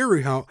 It's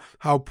scary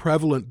how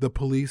prevalent the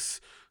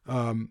police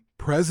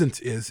presence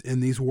is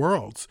in these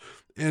worlds.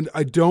 And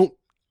I don't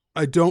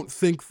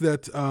think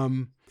that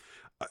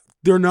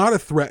they're not a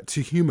threat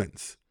to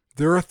humans.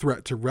 They're a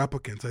threat to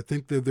replicants. I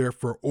think they're there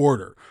for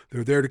order.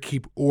 They're there to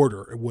keep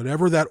order,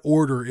 whatever that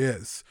order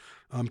is,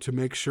 to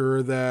make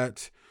sure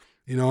that,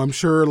 I'm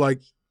sure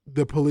like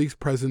the police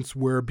presence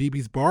where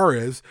BB's bar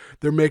is,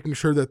 they're making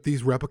sure that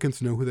these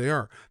replicants know who they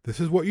are. This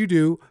is what you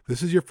do.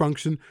 This is your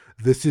function.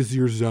 This is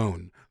your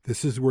zone.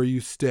 This is where you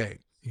stay.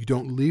 You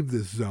don't leave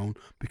this zone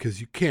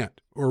because you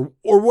can't, or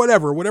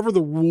whatever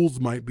the rules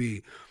might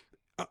be.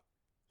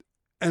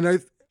 And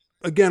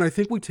I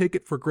think we take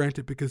it for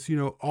granted because,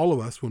 all of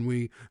us, when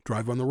we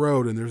drive on the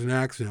road and there's an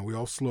accident, we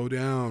all slow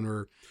down,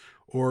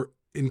 or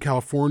in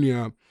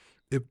California,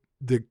 if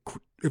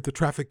the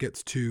traffic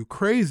gets too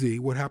crazy,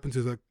 what happens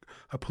is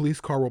a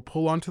police car will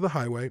pull onto the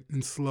highway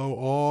and slow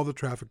all the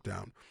traffic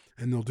down.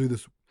 And they'll do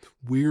this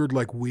weird,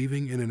 like,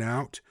 weaving in and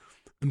out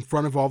in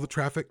front of all the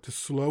traffic to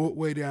slow it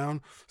way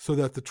down so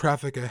that the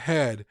traffic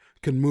ahead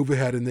can move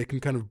ahead and they can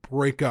kind of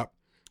break up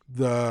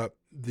the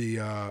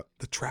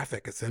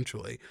traffic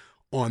essentially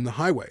on the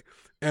highway.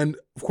 And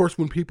of course,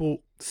 when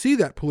people see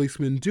that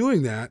policeman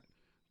doing that,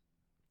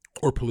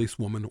 or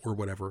policewoman or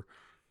whatever,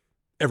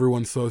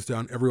 everyone slows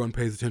down, everyone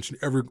pays attention,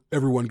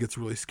 everyone gets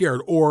really scared.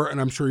 Or, and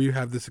I'm sure you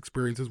have this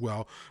experience as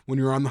well, when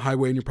you're on the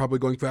highway and you're probably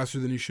going faster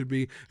than you should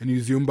be, and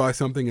you zoom by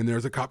something and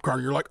there's a cop car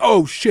and you're like,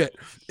 oh shit.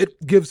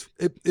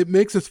 It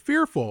makes us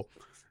fearful.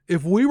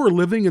 If we were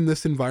living in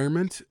this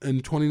environment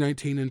in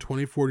 2019 and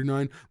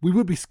 2049, we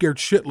would be scared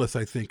shitless,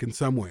 I think, in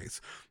some ways.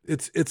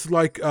 It's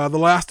like The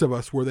Last of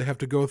Us, where they have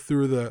to go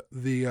through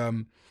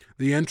the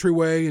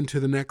entryway into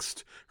the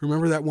next.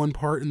 Remember that one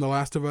part in The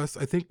Last of Us?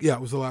 I think, yeah,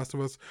 it was The Last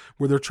of Us,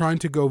 where they're trying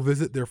to go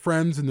visit their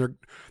friends and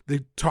they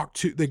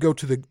go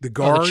to the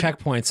guard. The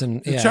checkpoints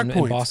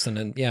in Boston,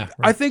 and yeah.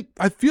 Right.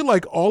 I feel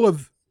like all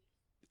of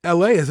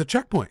LA is a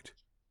checkpoint.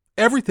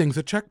 Everything's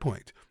a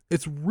checkpoint.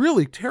 It's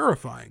really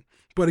terrifying.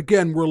 But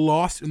again, we're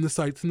lost in the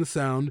sights and the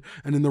sound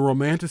and in the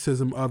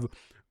romanticism of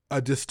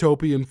a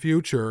dystopian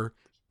future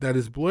that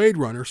is Blade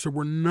Runner. So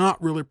we're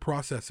not really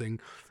processing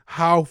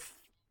how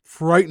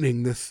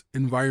frightening this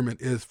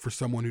environment is for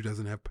someone who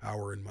doesn't have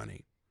power and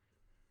money.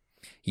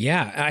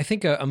 Yeah, I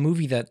think a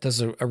movie that does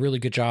a really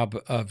good job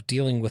of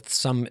dealing with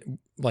some,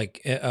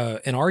 like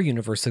in our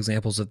universe,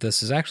 examples of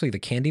this is actually the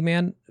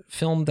Candyman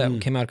film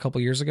that came out a couple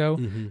years ago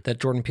that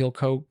Jordan Peele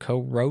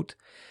co-wrote.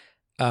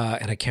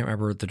 And I can't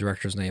remember the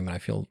director's name, and I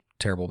feel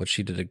terrible, but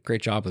she did a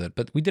great job with it.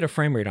 But we did a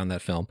frame rate on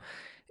that film.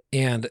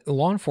 And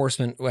law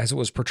enforcement, as it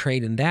was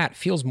portrayed in that,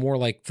 feels more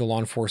like the law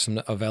enforcement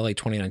of LA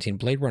 2019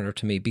 Blade Runner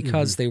to me,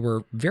 because they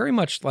were very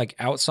much like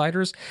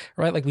outsiders,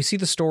 right? Like we see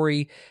the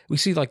story, we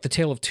see like the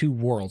tale of two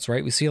worlds,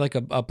 right? We see like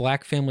a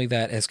black family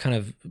that has kind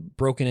of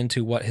broken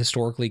into what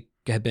historically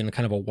had been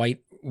kind of a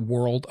white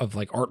world of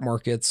like art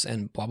markets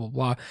and blah, blah,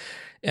 blah,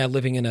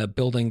 living in a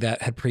building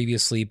that had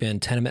previously been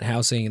tenement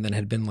housing and then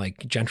had been like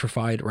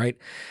gentrified, right?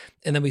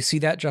 And then we see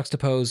that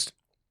juxtaposed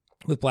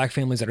with black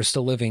families that are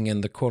still living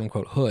in the quote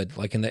unquote hood,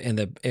 like in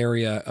the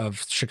area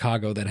of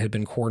Chicago that had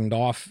been cordoned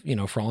off, you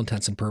know, for all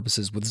intents and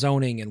purposes with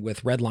zoning and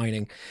with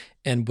redlining,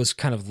 and was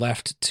kind of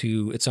left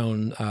to its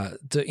own,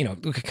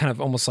 kind of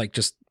almost like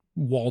just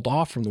walled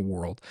off from the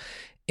world.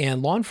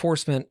 And law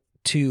enforcement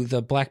to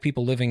the black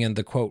people living in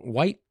the quote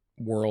white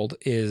world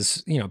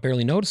is, you know,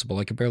 barely noticeable.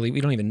 Like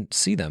we don't even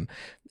see them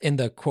in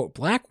the quote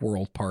black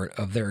world part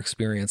of their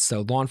experience.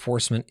 So law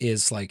enforcement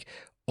is like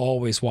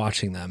always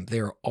watching them. They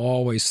are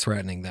always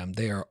threatening them.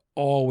 They are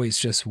always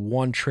just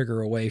one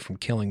trigger away from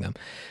killing them,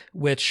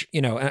 which,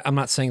 you know, I'm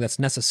not saying that's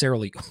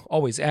necessarily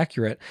always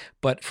accurate,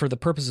 but for the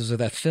purposes of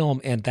that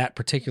film and that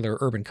particular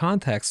urban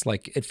context,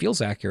 like it feels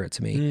accurate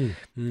to me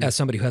as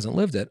somebody who hasn't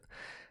lived it.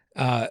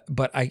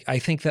 But I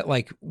think that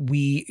like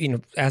we, you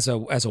know, as a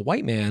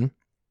white man,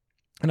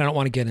 and I don't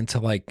want to get into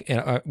like,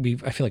 I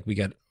feel like we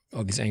get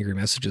all these angry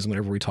messages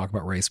whenever we talk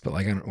about race, but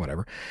like,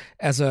 whatever.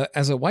 As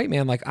a white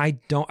man, like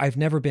I've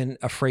never been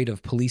afraid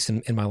of police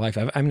in my life.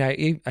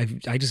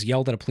 I just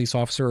yelled at a police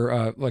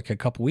officer like a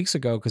couple weeks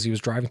ago because he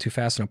was driving too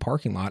fast in a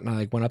parking lot, and I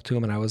like went up to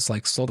him and I was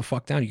like, slow the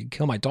fuck down. You could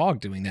kill my dog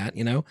doing that,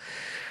 you know?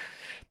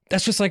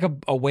 That's just like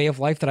a way of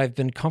life that I've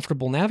been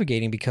comfortable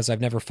navigating because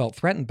I've never felt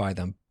threatened by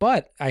them.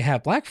 But I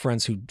have black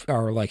friends who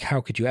are like, how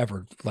could you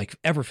ever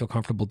feel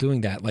comfortable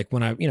doing that? Like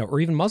when or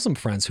even Muslim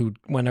friends who,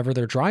 whenever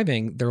they're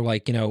driving, they're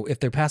like, you know, if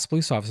they're past a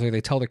police officer,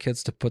 they tell their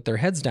kids to put their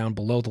heads down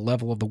below the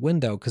level of the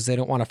window because they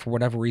don't want to, for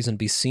whatever reason,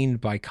 be seen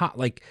by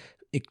like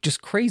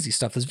just crazy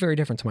stuff that's very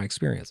different to my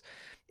experience.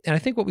 And I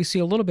think what we see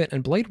a little bit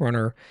in Blade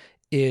Runner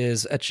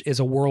is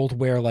a world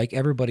where like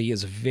everybody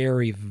is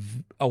very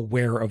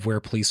aware of where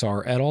police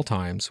are at all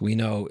times. We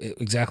know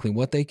exactly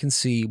what they can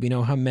see. We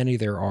know how many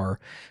there are.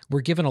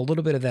 We're given a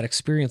little bit of that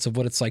experience of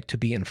what it's like to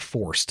be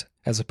enforced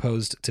as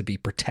opposed to be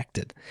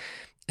protected.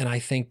 And I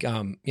think,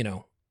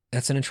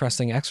 that's an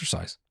interesting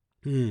exercise.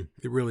 It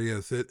really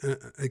is.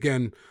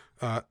 Again,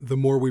 the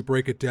more we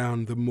break it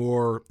down, the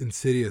more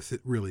insidious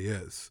it really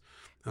is.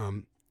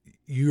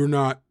 You're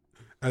not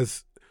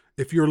as...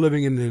 If you're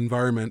living in an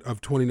environment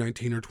of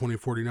 2019 or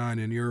 2049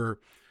 and you're,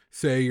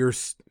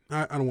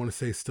 I don't want to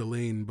say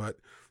Stelline, but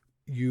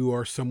you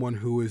are someone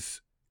who is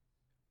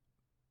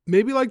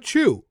maybe like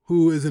Chew,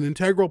 who is an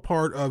integral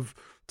part of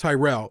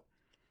Tyrell.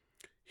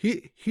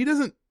 He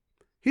doesn't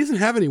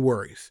have any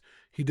worries.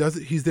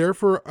 He's there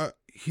for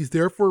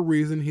a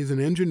reason. He's an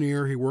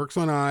engineer. He works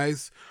on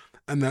eyes,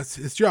 and that's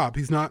his job.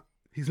 He's not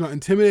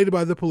intimidated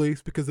by the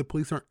police because the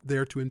police aren't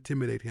there to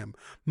intimidate him.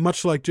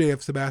 Much like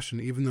J.F. Sebastian,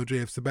 even though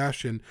J.F.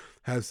 Sebastian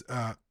has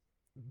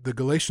the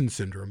Galatian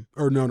syndrome.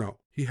 Or no.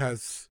 He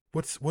has,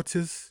 what's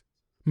his?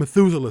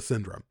 Methuselah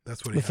syndrome.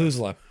 That's what he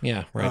Methuselah.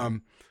 Yeah,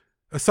 right.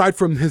 Aside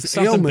from his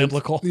Something ailments.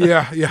 biblical.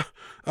 Yeah.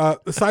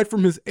 Aside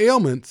from his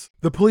ailments,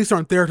 the police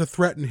aren't there to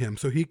threaten him.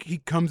 So he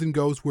comes and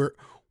goes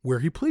where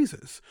he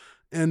pleases.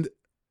 And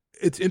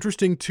it's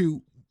interesting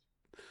to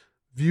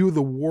view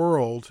the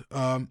world...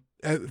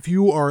 if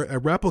you are a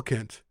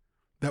replicant,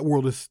 that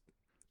world is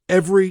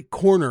every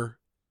corner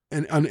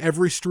and on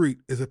every street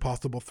is a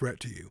possible threat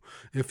to you.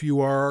 If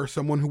you are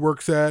someone who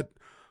works at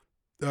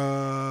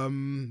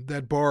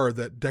that bar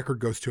that Deckard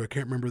goes to, I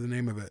can't remember the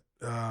name of it,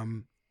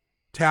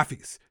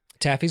 Taffy's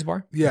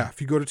Bar? Yeah, if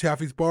you go to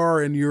Taffy's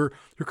Bar and you're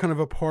kind of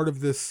a part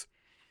of this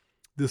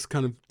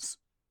kind of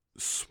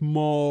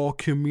small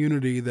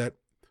community that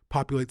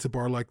populates a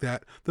bar like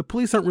that, the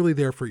police aren't really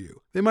there for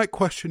you. They might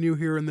question you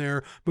here and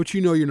there, but you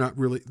know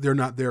they're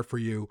not there for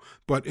you.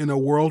 But in a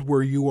world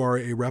where you are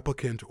a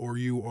replicant or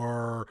you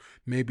are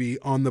maybe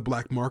on the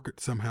black market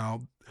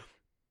somehow,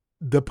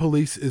 the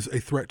police is a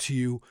threat to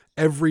you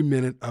every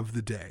minute of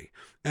the day.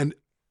 And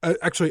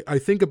actually, I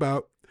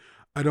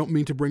don't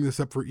mean to bring this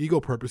up for ego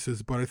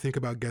purposes, but I think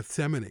about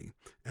Gethsemane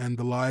and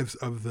the lives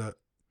of the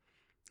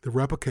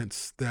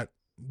replicants that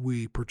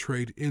we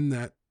portrayed in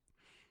that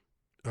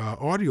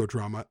audio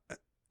drama.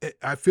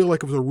 I feel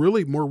like it was a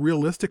really more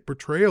realistic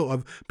portrayal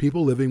of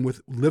people living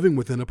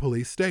within a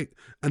police state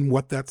and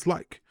what that's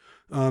like.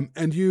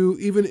 And you,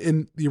 even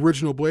in the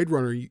original Blade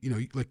Runner,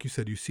 like you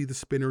said, you see the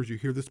spinners, you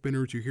hear the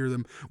spinners, you hear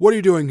them. What are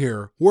you doing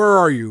here? Where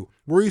are you?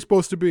 Where are you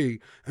supposed to be?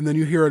 And then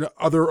you hear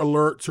other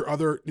alerts or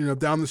other,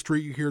 down the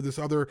street, you hear this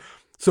other.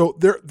 So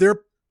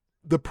they're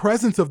the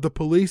presence of the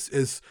police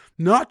is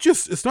not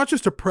just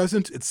a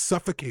presence, it's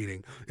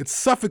suffocating. It's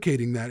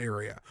suffocating that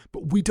area.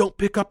 But we don't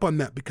pick up on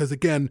that because,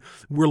 again,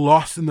 we're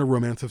lost in the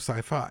romance of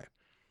sci-fi.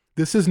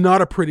 This is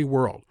not a pretty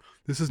world.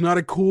 This is not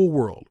a cool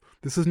world.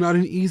 This is not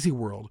an easy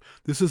world.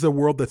 This is a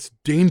world that's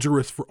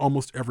dangerous for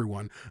almost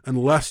everyone,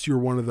 unless you're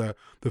one of the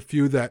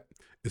few that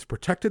is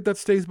protected, that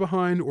stays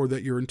behind, or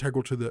that you're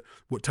integral to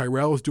what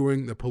Tyrell is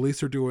doing, the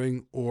police are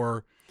doing,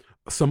 or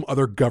some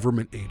other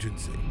government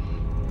agency.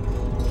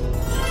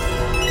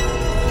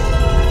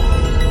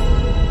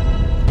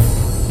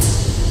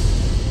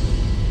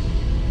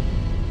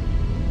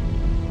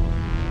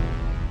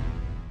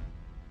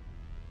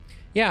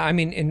 Yeah, I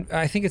mean, and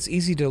I think it's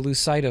easy to lose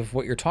sight of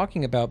what you're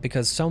talking about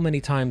because so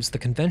many times the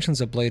conventions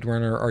of Blade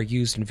Runner are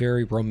used in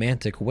very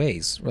romantic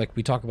ways. Like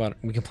we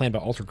complain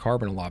about Altered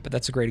Carbon a lot, but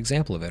that's a great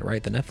example of it,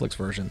 right? The Netflix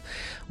version,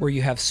 where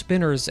you have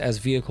spinners as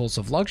vehicles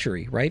of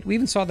luxury, right? We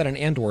even saw that in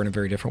Andor in a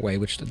very different way,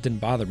 which didn't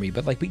bother me.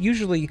 But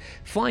usually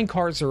flying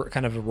cars are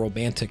kind of a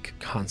romantic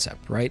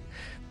concept, right?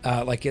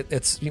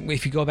 It's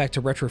if you go back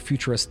to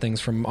retrofuturist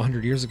things from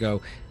 100 years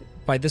ago,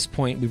 by this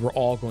point we were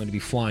all going to be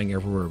flying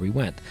everywhere we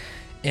went.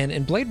 And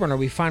in Blade Runner,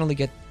 we finally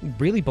get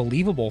really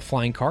believable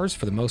flying cars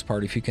for the most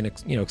part, if you can,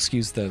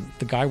 excuse the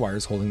guy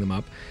wires holding them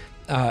up.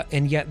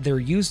 And yet they're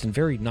used in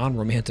very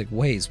non-romantic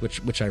ways,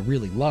 which I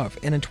really love.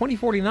 And in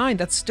 2049,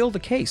 that's still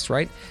the case,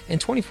 right? In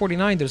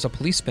 2049, there's a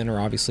police spinner,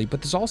 obviously,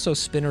 but there's also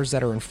spinners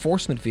that are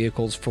enforcement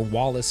vehicles for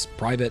Wallace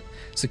private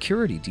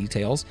security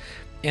details.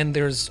 And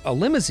there's a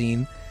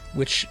limousine,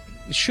 which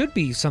should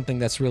be something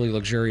that's really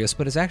luxurious,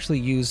 but is actually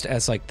used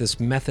as like this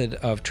method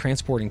of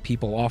transporting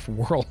people off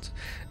world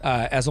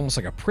as almost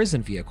like a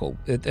prison vehicle,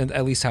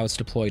 at least how it's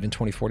deployed in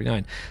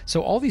 2049.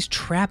 So all these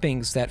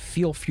trappings that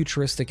feel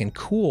futuristic and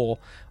cool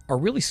are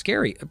really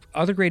scary.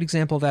 Other great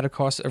example of that, of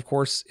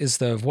course, is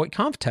the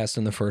Voight-Kampff test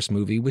in the first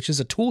movie, which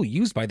is a tool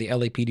used by the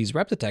LAPD's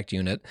RepDetect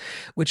unit,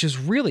 which is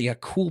really a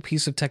cool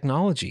piece of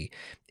technology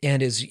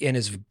and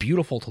is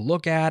beautiful to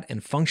look at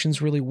and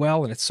functions really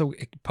well, and it's so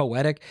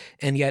poetic,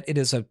 and yet it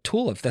is a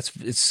tool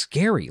it's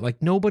scary.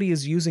 Like nobody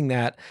is using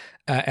that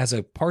as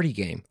a party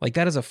game. Like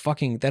that is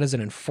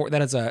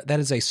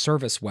a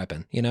service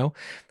weapon, you know?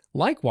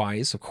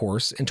 Likewise, of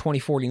course, in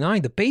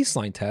 2049, the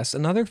baseline test,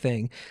 another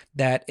thing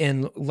that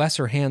in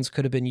lesser hands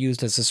could have been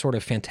used as a sort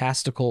of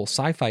fantastical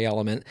sci-fi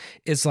element,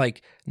 is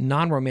like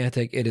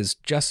non-romantic. It is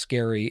just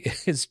scary.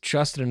 It is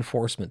just an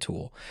enforcement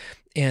tool.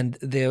 And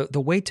the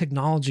way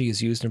technology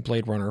is used in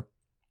Blade Runner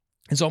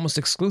is almost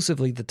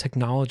exclusively the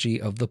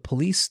technology of the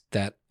police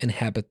that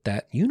inhabit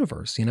that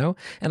universe, you know?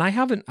 And I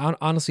haven't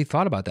honestly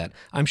thought about that.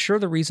 I'm sure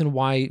the reason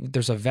why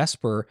there's a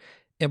Vesper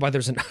and why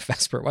there's an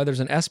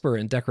Esper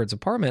in Deckard's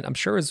apartment, I'm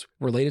sure is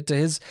related to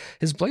his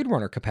Blade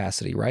Runner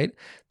capacity, right?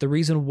 The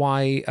reason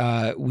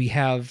why we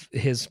have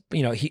his,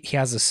 he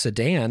has a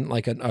sedan,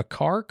 like a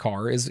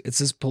car is it's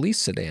his police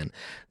sedan,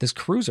 this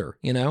cruiser,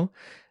 you know?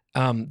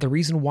 The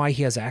reason why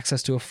he has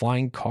access to a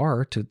flying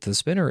car to the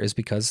spinner is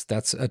because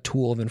that's a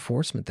tool of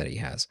enforcement that he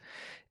has.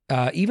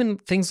 Even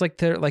things like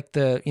the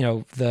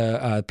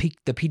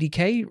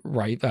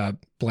PDK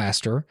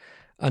blaster.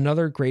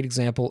 Another great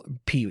example,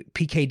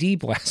 PKD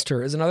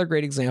blaster is another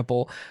great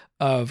example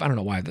of, I don't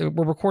know why,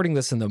 we're recording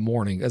this in the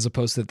morning as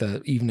opposed to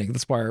the evening.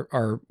 That's why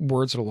our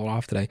words are a little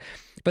off today.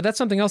 But that's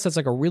something else that's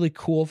like a really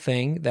cool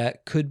thing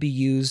that could be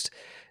used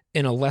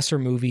in a lesser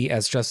movie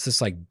as just this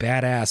like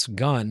badass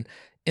gun.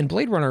 In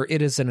Blade Runner,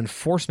 it is an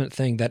enforcement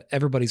thing that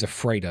everybody's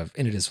afraid of,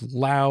 and it is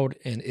loud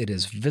and it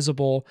is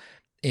visible,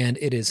 and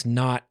it is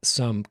not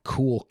some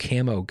cool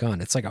camo gun.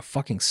 It's like a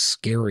fucking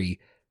scary,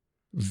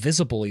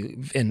 visibly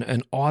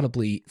and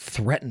audibly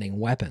threatening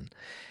weapon.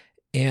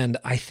 And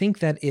I think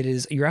that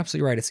you're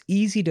absolutely right. It's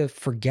easy to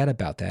forget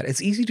about that.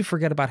 It's easy to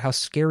forget about how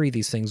scary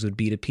these things would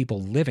be to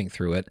people living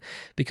through it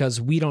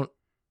because we don't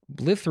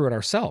live through it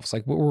ourselves.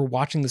 Like we're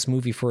watching this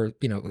movie for,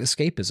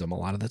 escapism a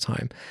lot of the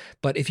time.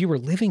 But if you were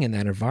living in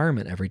that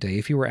environment every day,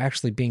 if you were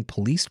actually being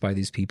policed by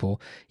these people,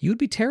 you'd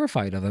be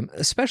terrified of them,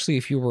 especially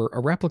if you were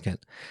a replicant.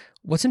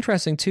 What's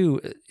interesting too,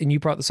 and you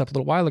brought this up a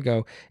little while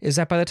ago, is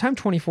that by the time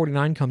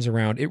 2049 comes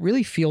around, it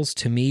really feels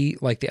to me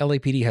like the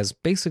LAPD has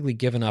basically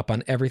given up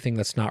on everything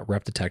that's not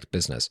RepDetect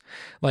business.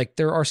 Like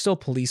there are still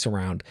police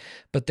around,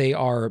 but they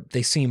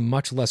seem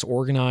much less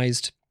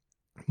organized,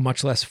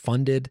 much less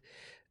funded.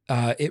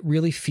 It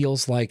really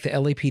feels like the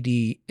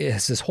LAPD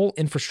has this whole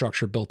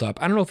infrastructure built up.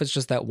 I don't know if it's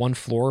just that one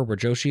floor where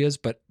Joshi is,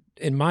 but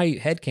in my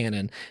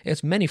headcanon,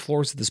 it's many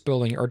floors of this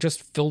building are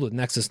just filled with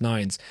Nexus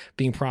 9s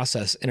being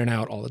processed in and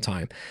out all the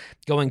time,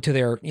 going to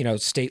their,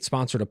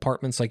 state-sponsored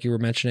apartments like you were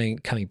mentioning,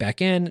 coming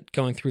back in,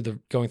 going through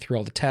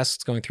all the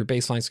tests, going through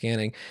baseline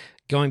scanning,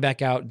 going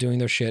back out, doing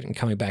their shit, and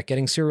coming back,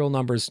 getting serial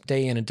numbers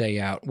day in and day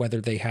out,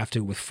 whether they have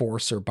to with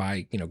force or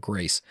by,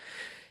 grace.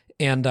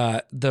 And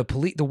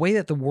the way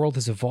that the world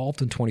has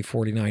evolved in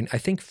 2049, I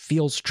think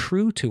feels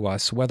true to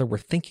us, whether we're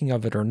thinking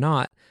of it or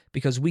not,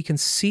 because we can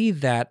see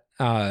that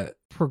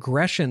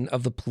progression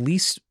of the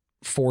police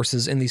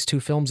forces in these two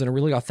films in a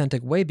really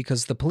authentic way,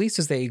 because the police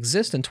as they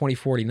exist in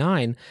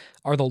 2049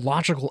 are the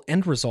logical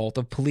end result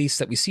of police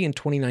that we see in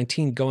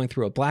 2019 going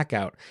through a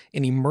blackout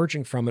and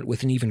emerging from it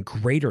with an even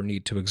greater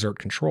need to exert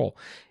control.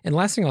 And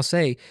last thing I'll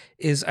say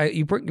is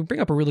you bring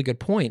up a really good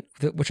point,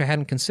 which I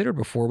hadn't considered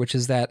before, which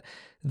is that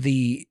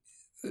the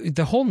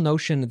whole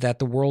notion that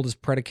the world is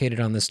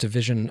predicated on this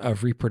division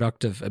of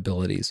reproductive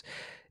abilities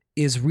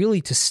is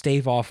really to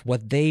stave off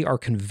what they are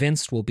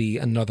convinced will be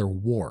another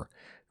war,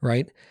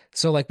 right?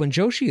 So like when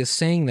Joshi is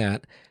saying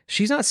that,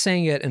 she's not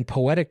saying it in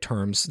poetic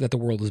terms that the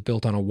world is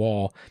built on a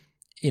wall.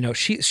 You know,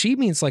 she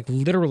means like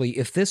literally,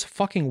 if this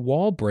fucking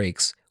wall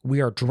breaks, we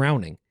are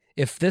drowning.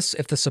 If the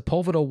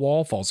Sepulveda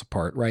wall falls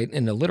apart, right,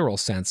 in the literal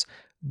sense,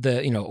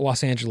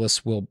 Los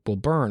Angeles will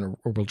burn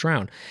or will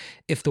drown.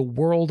 If the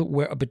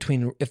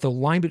if the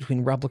line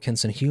between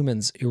replicants and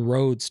humans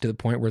erodes to the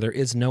point where there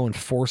is no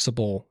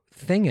enforceable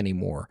thing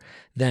anymore,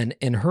 then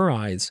in her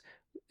eyes,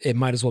 it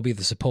might as well be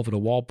the Sepulveda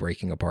wall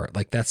breaking apart.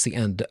 Like that's the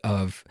end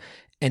of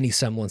any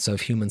semblance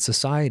of human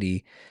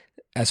society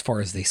as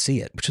far as they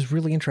see it, which is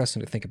really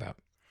interesting to think about.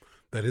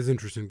 That is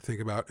interesting to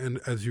think about. And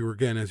as you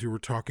were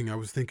talking, I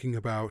was thinking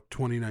about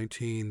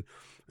 2019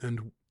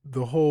 and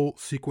the whole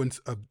sequence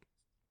of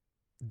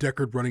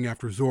Deckard running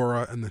after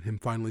Zora and then him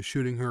finally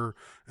shooting her,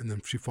 and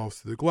then she falls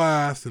through the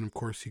glass, and of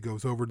course he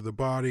goes over to the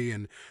body,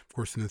 and of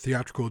course in the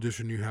theatrical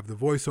edition you have the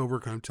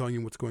voiceover kind of telling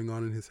you what's going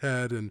on in his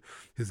head and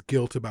his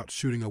guilt about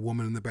shooting a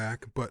woman in the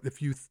back. But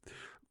if you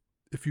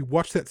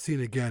watch that scene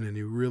again and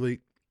you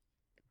really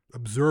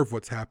observe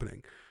what's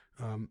happening,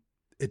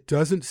 it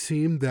doesn't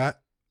seem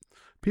that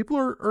people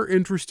are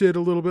interested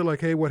a little bit, like,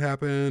 hey, what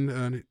happened?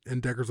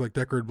 And Deckard's like,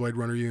 Deckard, Blade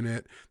Runner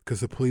unit, because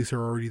the police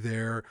are already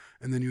there.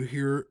 And then you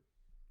hear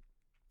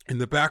in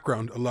the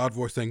background a loud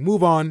voice saying,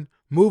 move on,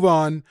 move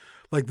on.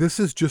 Like, this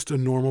is just a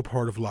normal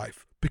part of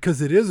life,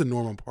 because it is a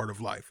normal part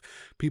of life.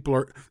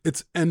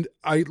 And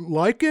I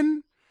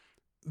liken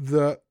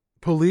the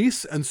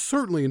police, and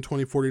certainly in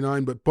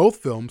 2049, but both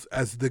films,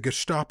 as the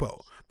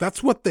Gestapo.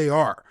 That's what they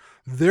are.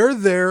 They're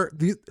there.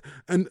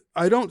 And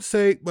I don't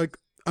say, like,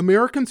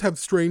 Americans have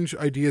strange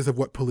ideas of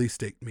what police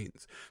state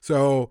means.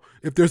 So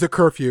if there's a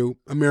curfew,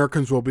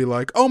 Americans will be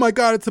like, oh my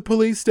God, it's a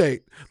police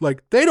state.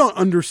 Like, they don't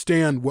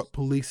understand what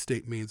police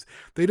state means.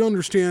 They don't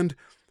understand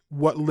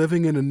what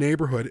living in a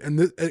neighborhood.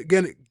 And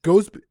again, it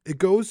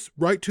goes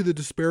right to the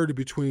disparity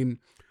between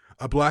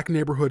a black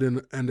neighborhood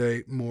and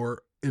a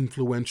more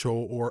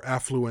influential or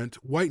affluent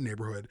white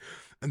neighborhood.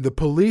 And the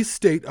police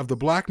state of the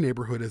black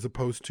neighborhood as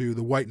opposed to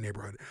the white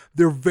neighborhood.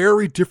 They're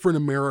very different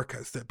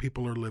Americas that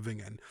people are living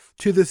in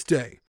to this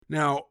day.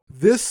 Now,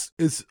 this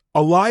is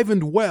alive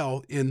and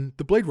well in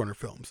the Blade Runner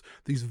films.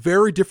 These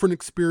very different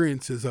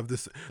experiences of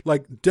this,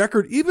 like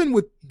Deckard, even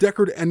with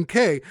Deckard and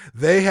Kay,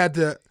 they had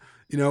to,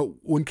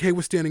 when Kay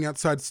was standing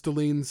outside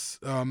Staline's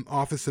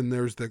office and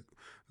there's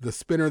the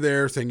spinner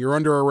there saying, you're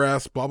under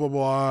arrest, blah, blah,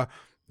 blah.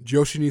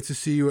 Joshi needs to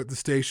see you at the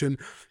station.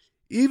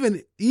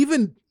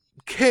 Even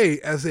Kay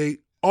as a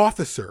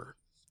officer,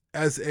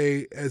 as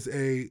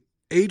a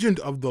agent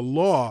of the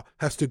law,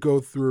 has to go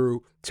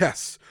through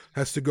tests,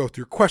 has to go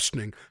through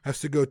questioning, has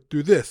to go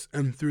through this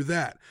and through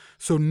that.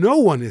 So no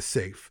one is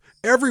safe.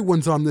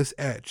 Everyone's on this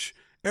edge.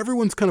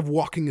 Everyone's kind of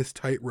walking this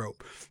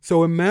tightrope.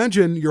 So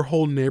imagine your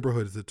whole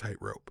neighborhood is a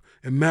tightrope.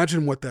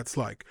 Imagine what that's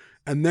like.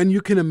 And then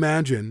you can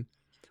imagine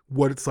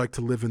what it's like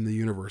to live in the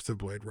universe of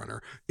Blade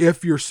Runner.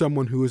 If you're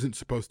someone who isn't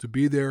supposed to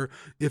be there,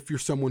 if you're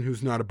someone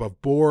who's not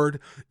above board,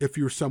 if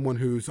you're someone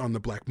who's on the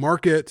black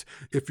market,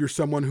 if you're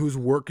someone who's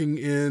working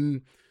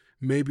in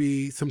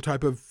maybe some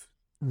type of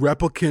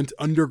replicant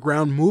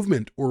underground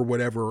movement or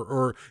whatever,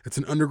 or it's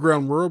an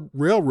underground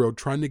railroad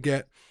trying to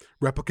get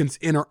replicants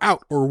in or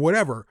out or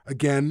whatever.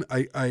 Again,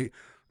 I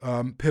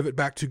pivot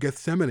back to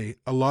Gethsemane.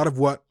 A lot of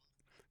what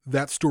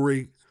that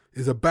story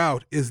is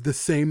about is the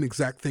same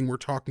exact thing we're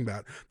talking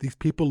about. These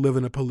people live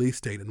in a police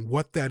state and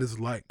what that is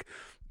like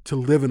to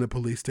live in a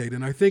police state.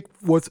 And I think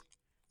what's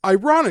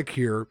ironic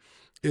here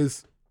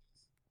is,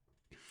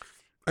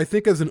 I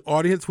think as an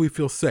audience, we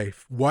feel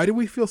safe. Why do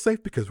we feel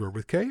safe? Because we're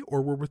with Kay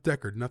or we're with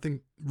Deckard.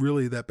 Nothing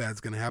really that bad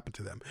is going to happen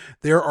to them.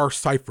 They're our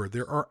Cypher.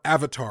 They're our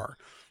Avatar.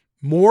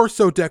 More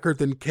so Deckard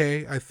than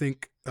Kay. I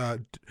think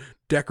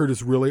Deckard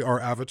is really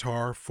our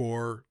Avatar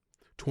for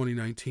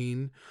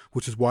 2019,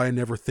 which is why I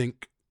never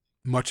think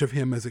much of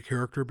him as a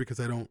character, because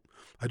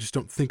I just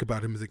don't think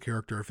about him as a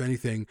character. If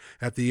anything,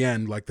 at the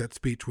end, like that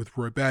speech with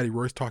Roy Batty,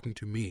 Roy's talking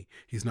to me.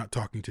 He's not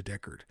talking to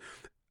Deckard.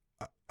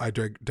 I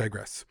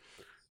digress.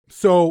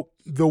 So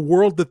the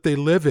world that they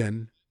live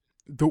in,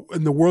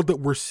 the world that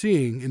we're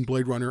seeing in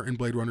Blade Runner and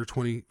Blade Runner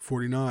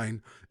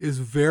 2049 is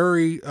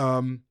very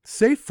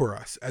safe for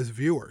us as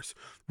viewers.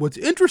 What's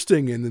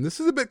interesting, and this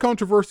is a bit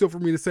controversial for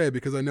me to say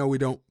because I know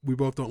we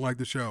both don't like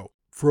the show.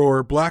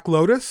 For Black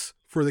Lotus,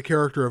 for the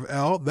character of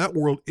Elle, that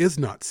world is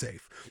not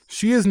safe.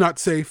 She is not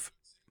safe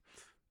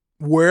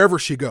wherever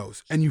she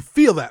goes. And you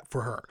feel that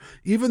for her.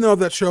 Even though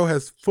that show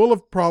has full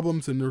of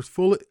problems and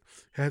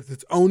has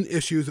its own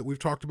issues that we've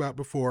talked about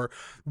before,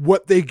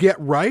 what they get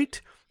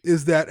right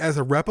is that as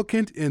a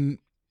replicant in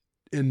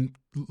in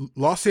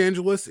Los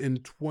Angeles in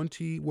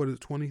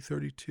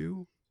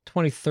 2032?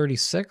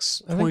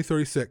 2036, I think.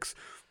 2036.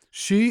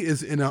 She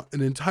is in an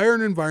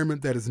entire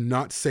environment that is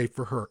not safe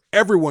for her.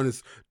 Everyone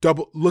is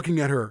double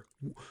looking at her.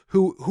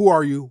 Who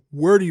are you?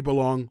 Where do you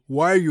belong?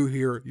 Why are you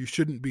here? You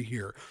shouldn't be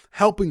here.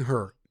 Helping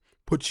her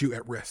puts you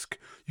at risk.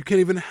 You can't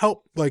even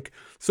help.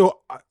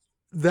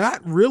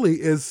 That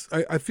really is,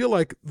 I feel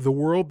like the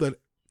world that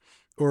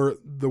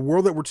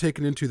we're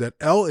taken into that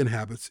Elle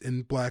inhabits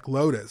in Black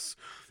Lotus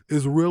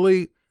is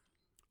really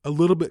a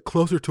little bit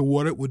closer to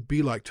what it would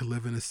be like to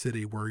live in a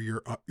city where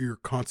you're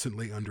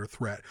constantly under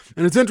threat.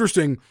 And it's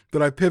interesting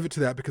that I pivot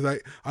to that because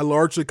I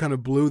largely kind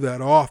of blew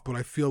that off, but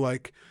I feel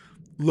like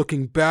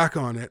looking back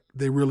on it,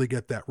 they really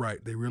get that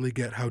right. They really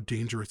get how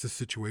dangerous a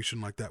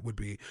situation like that would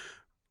be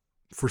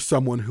for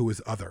someone who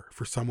is other,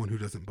 for someone who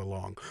doesn't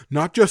belong.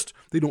 Not just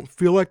they don't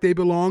feel like they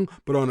belong,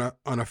 but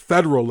on a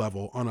federal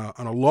level, on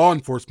a law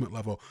enforcement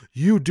level,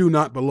 you do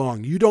not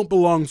belong. You don't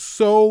belong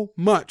so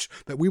much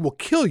that we will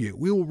kill you.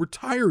 We will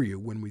retire you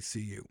when we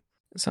see you.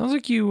 Sounds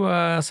like you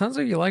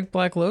like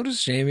Black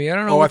Lotus, Jamie. I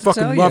don't know. Oh, what I to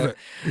fucking tell love you. it.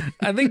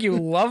 I think you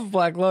love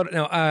Black Lotus.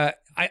 No,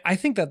 I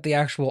think that the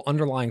actual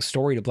underlying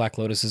story to Black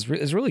Lotus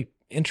is really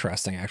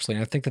interesting, actually.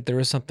 And I think that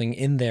there is something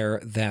in there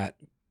that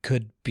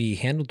could be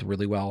handled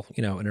really well,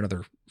 in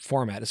another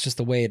format. It's just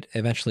the way it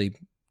eventually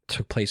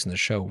took place in the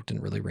show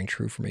didn't really ring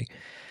true for me.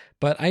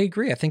 But I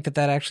agree. I think that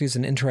actually is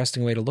an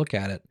interesting way to look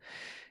at it.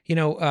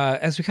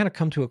 As we kind of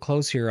come to a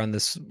close here on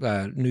this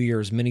New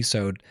Year's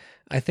minisode,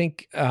 I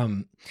think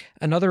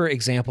another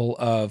example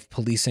of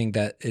policing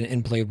that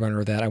in Blade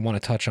Runner that I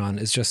want to touch on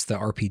is just the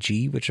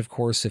RPG, which of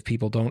course, if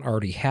people don't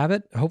already have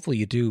it, hopefully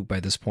you do by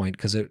this point,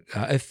 because it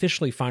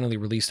officially finally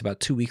released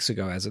about 2 weeks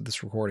ago as of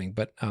this recording.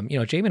 But,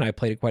 Jamie and I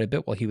played it quite a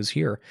bit while he was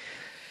here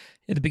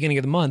at the beginning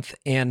of the month,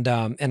 and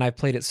I've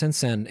played it since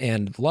then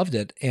and loved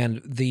it.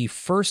 And the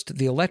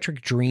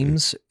Electric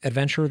Dreams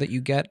adventure that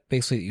you get,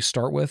 basically that you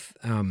start with,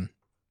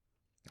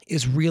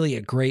 is really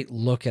a great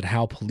look at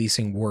how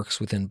policing works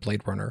within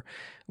Blade Runner,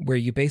 where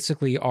you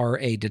basically are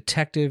a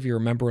detective, you're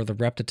a member of the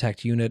Rep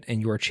Detect unit,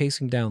 and you are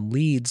chasing down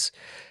leads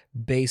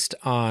based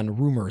on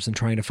rumors and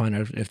trying to find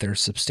out if they're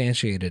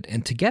substantiated.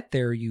 And to get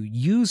there, you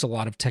use a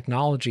lot of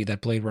technology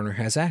that Blade Runner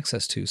has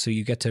access to. So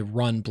you get to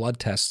run blood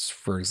tests,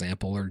 for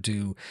example, or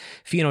do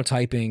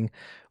phenotyping,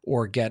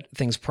 or get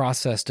things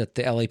processed at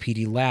the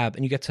LAPD lab,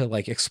 and you get to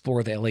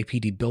explore the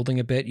LAPD building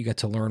a bit. You get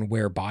to learn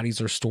where bodies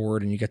are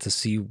stored, and you get to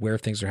see where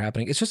things are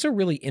happening. It's just a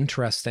really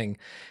interesting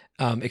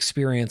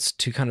experience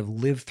to kind of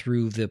live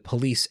through the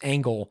police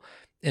angle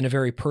in a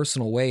very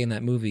personal way in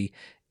that movie,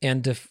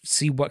 and to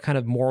see what kind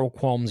of moral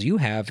qualms you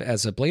have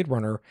as a Blade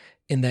Runner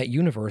in that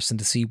universe, and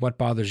to see what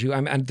bothers you.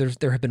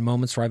 There have been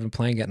moments where I've been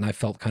playing it and I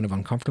felt kind of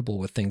uncomfortable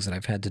with things that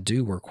I've had to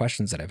do or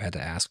questions that I've had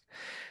to ask.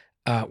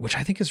 Which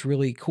I think is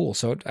really cool.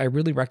 So I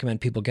really recommend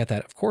people get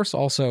that. Of course,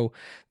 also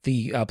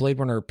the Blade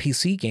Runner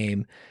PC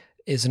game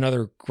is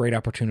another great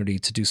opportunity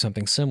to do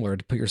something similar,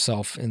 to put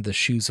yourself in the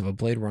shoes of a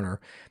Blade Runner,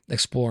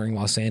 exploring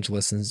Los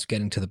Angeles and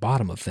getting to the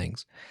bottom of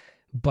things.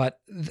 But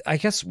I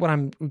guess what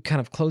I'm kind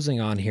of closing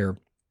on here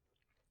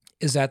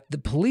is that the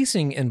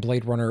policing in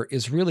Blade Runner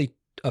is really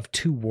of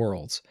two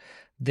worlds.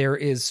 There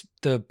is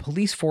the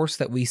police force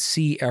that we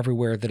see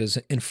everywhere that is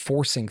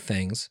enforcing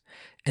things.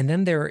 And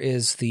then there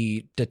is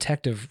the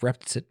detective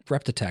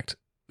Rep Detect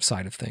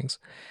side of things,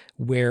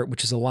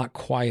 which is a lot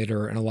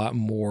quieter and a lot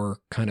more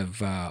kind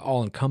of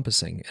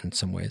all-encompassing in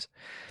some ways.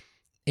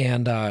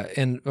 And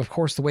of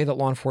course, the way that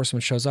law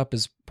enforcement shows up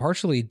is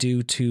partially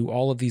due to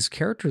all of these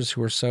characters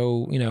who are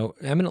so,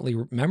 eminently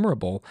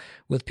memorable,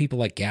 with people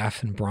like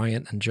Gaff and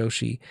Bryant and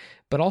Joshi,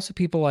 but also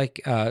people like,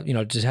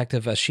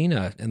 Detective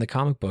Ashina in the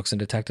comic books, and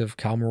Detective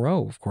Cal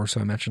Moreau, of course, who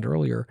I mentioned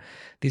earlier.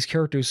 These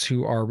characters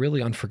who are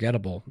really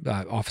unforgettable,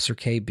 Officer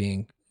K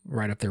being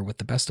right up there with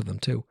the best of them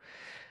too.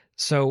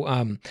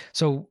 So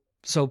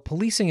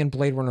policing in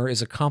Blade Runner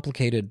is a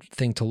complicated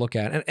thing to look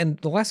at. And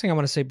the last thing I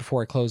want to say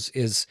before I close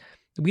is,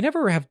 we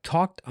never have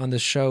talked on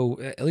this show,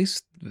 at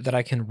least that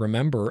I can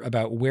remember,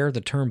 about where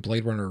the term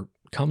Blade Runner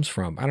comes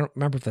from. I don't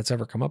remember if that's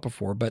ever come up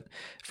before, but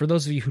for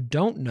those of you who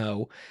don't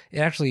know, it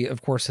actually,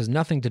 of course, has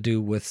nothing to do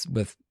with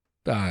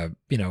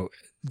the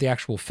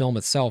actual film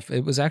itself.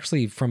 It was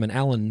actually from an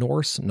Alan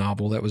Norse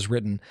novel that was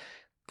written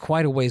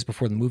quite a ways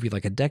before the movie,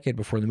 like a decade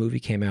before the movie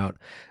came out,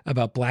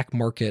 about black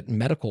market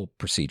medical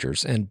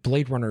procedures. And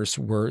Blade Runners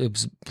it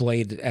was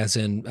blade as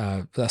in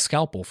a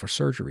scalpel for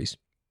surgeries.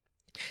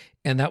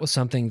 And that was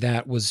something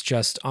that was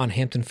just on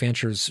Hampton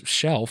Fancher's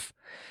shelf.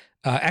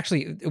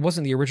 Actually, it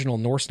wasn't the original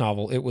Norse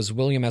novel. It was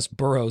William S.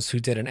 Burroughs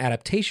who did an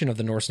adaptation of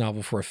the Norse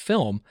novel for a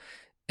film,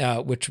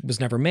 which was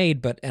never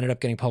made, but ended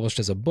up getting published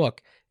as a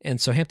book.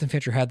 And so Hampton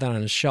Fancher had that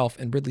on his shelf,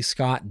 and Ridley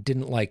Scott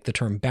didn't like the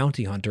term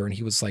bounty hunter. And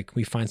he was like,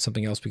 we find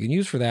something else we can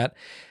use for that.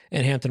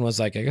 And Hampton was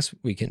like, I guess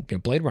we can,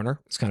 Blade Runner.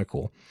 It's kind of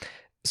cool.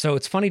 So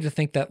it's funny to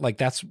think that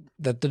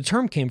that the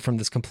term came from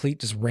this complete,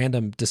 just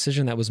random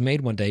decision that was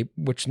made one day,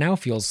 which now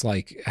feels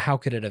like, how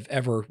could it have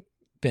ever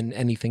been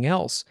anything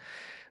else?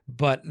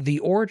 But the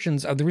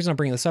origins of the reason I'm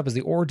bringing this up is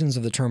the origins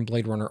of the term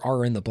Blade Runner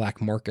are in the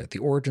black market. The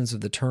origins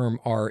of the term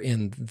are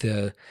in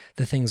the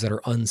things that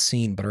are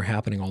unseen but are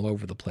happening all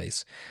over the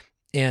place.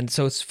 And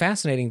so it's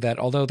fascinating that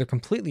although they're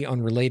completely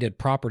unrelated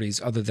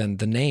properties other than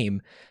the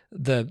name,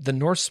 the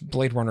Norse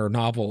Blade Runner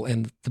novel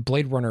and the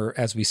Blade Runner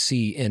as we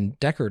see in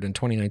Deckard in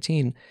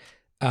 2019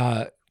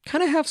 kind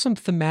of have some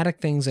thematic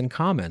things in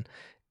common.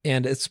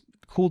 And it's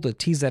cool to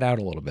tease that out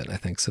a little bit, I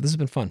think. So this has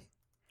been fun.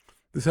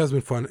 This has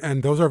been fun,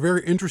 and those are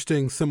very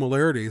interesting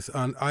similarities.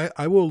 And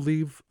I will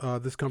leave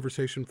this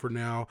conversation for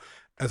now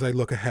as I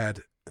look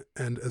ahead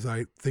and as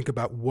I think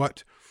about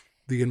what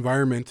the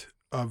environment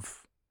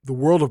of the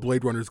world of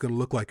Blade Runner is going to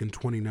look like in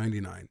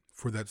 2099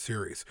 for that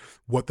series.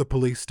 What the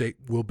police state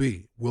will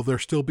be. Will there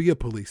still be a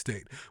police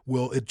state?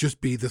 Will it just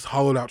be this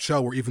hollowed out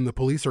shell where even the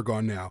police are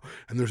gone now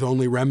and there's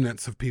only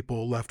remnants of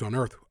people left on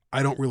Earth?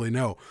 I don't really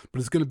know, but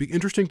it's going to be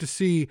interesting to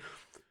see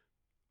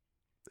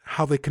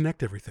how they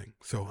connect everything.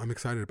 So I'm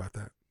excited about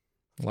that.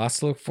 Lots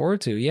to look forward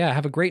to. Yeah,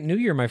 have a great New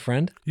Year, my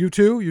friend. You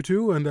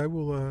too, and I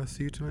will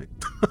see you tonight.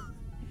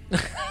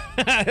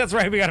 That's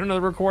right. We got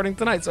another recording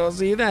tonight, so I'll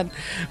see you then.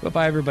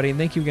 Bye-bye, everybody, and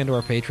thank you again to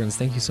our patrons.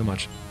 Thank you so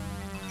much.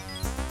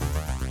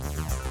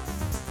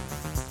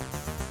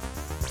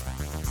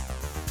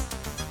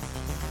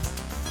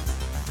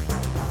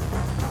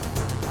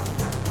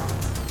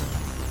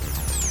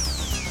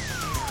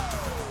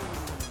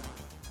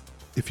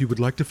 If you would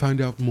like to find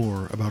out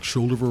more about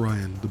Shoulder of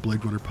Orion, the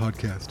Blade Runner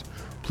podcast,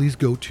 please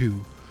go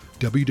to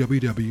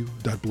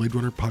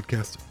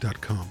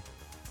www.bladerunnerpodcast.com.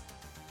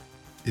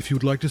 If you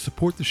would like to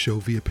support the show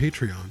via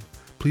Patreon,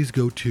 please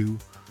go to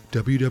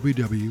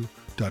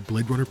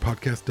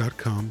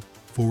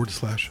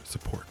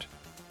www.bladerunnerpodcast.com/support.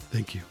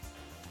 Thank you.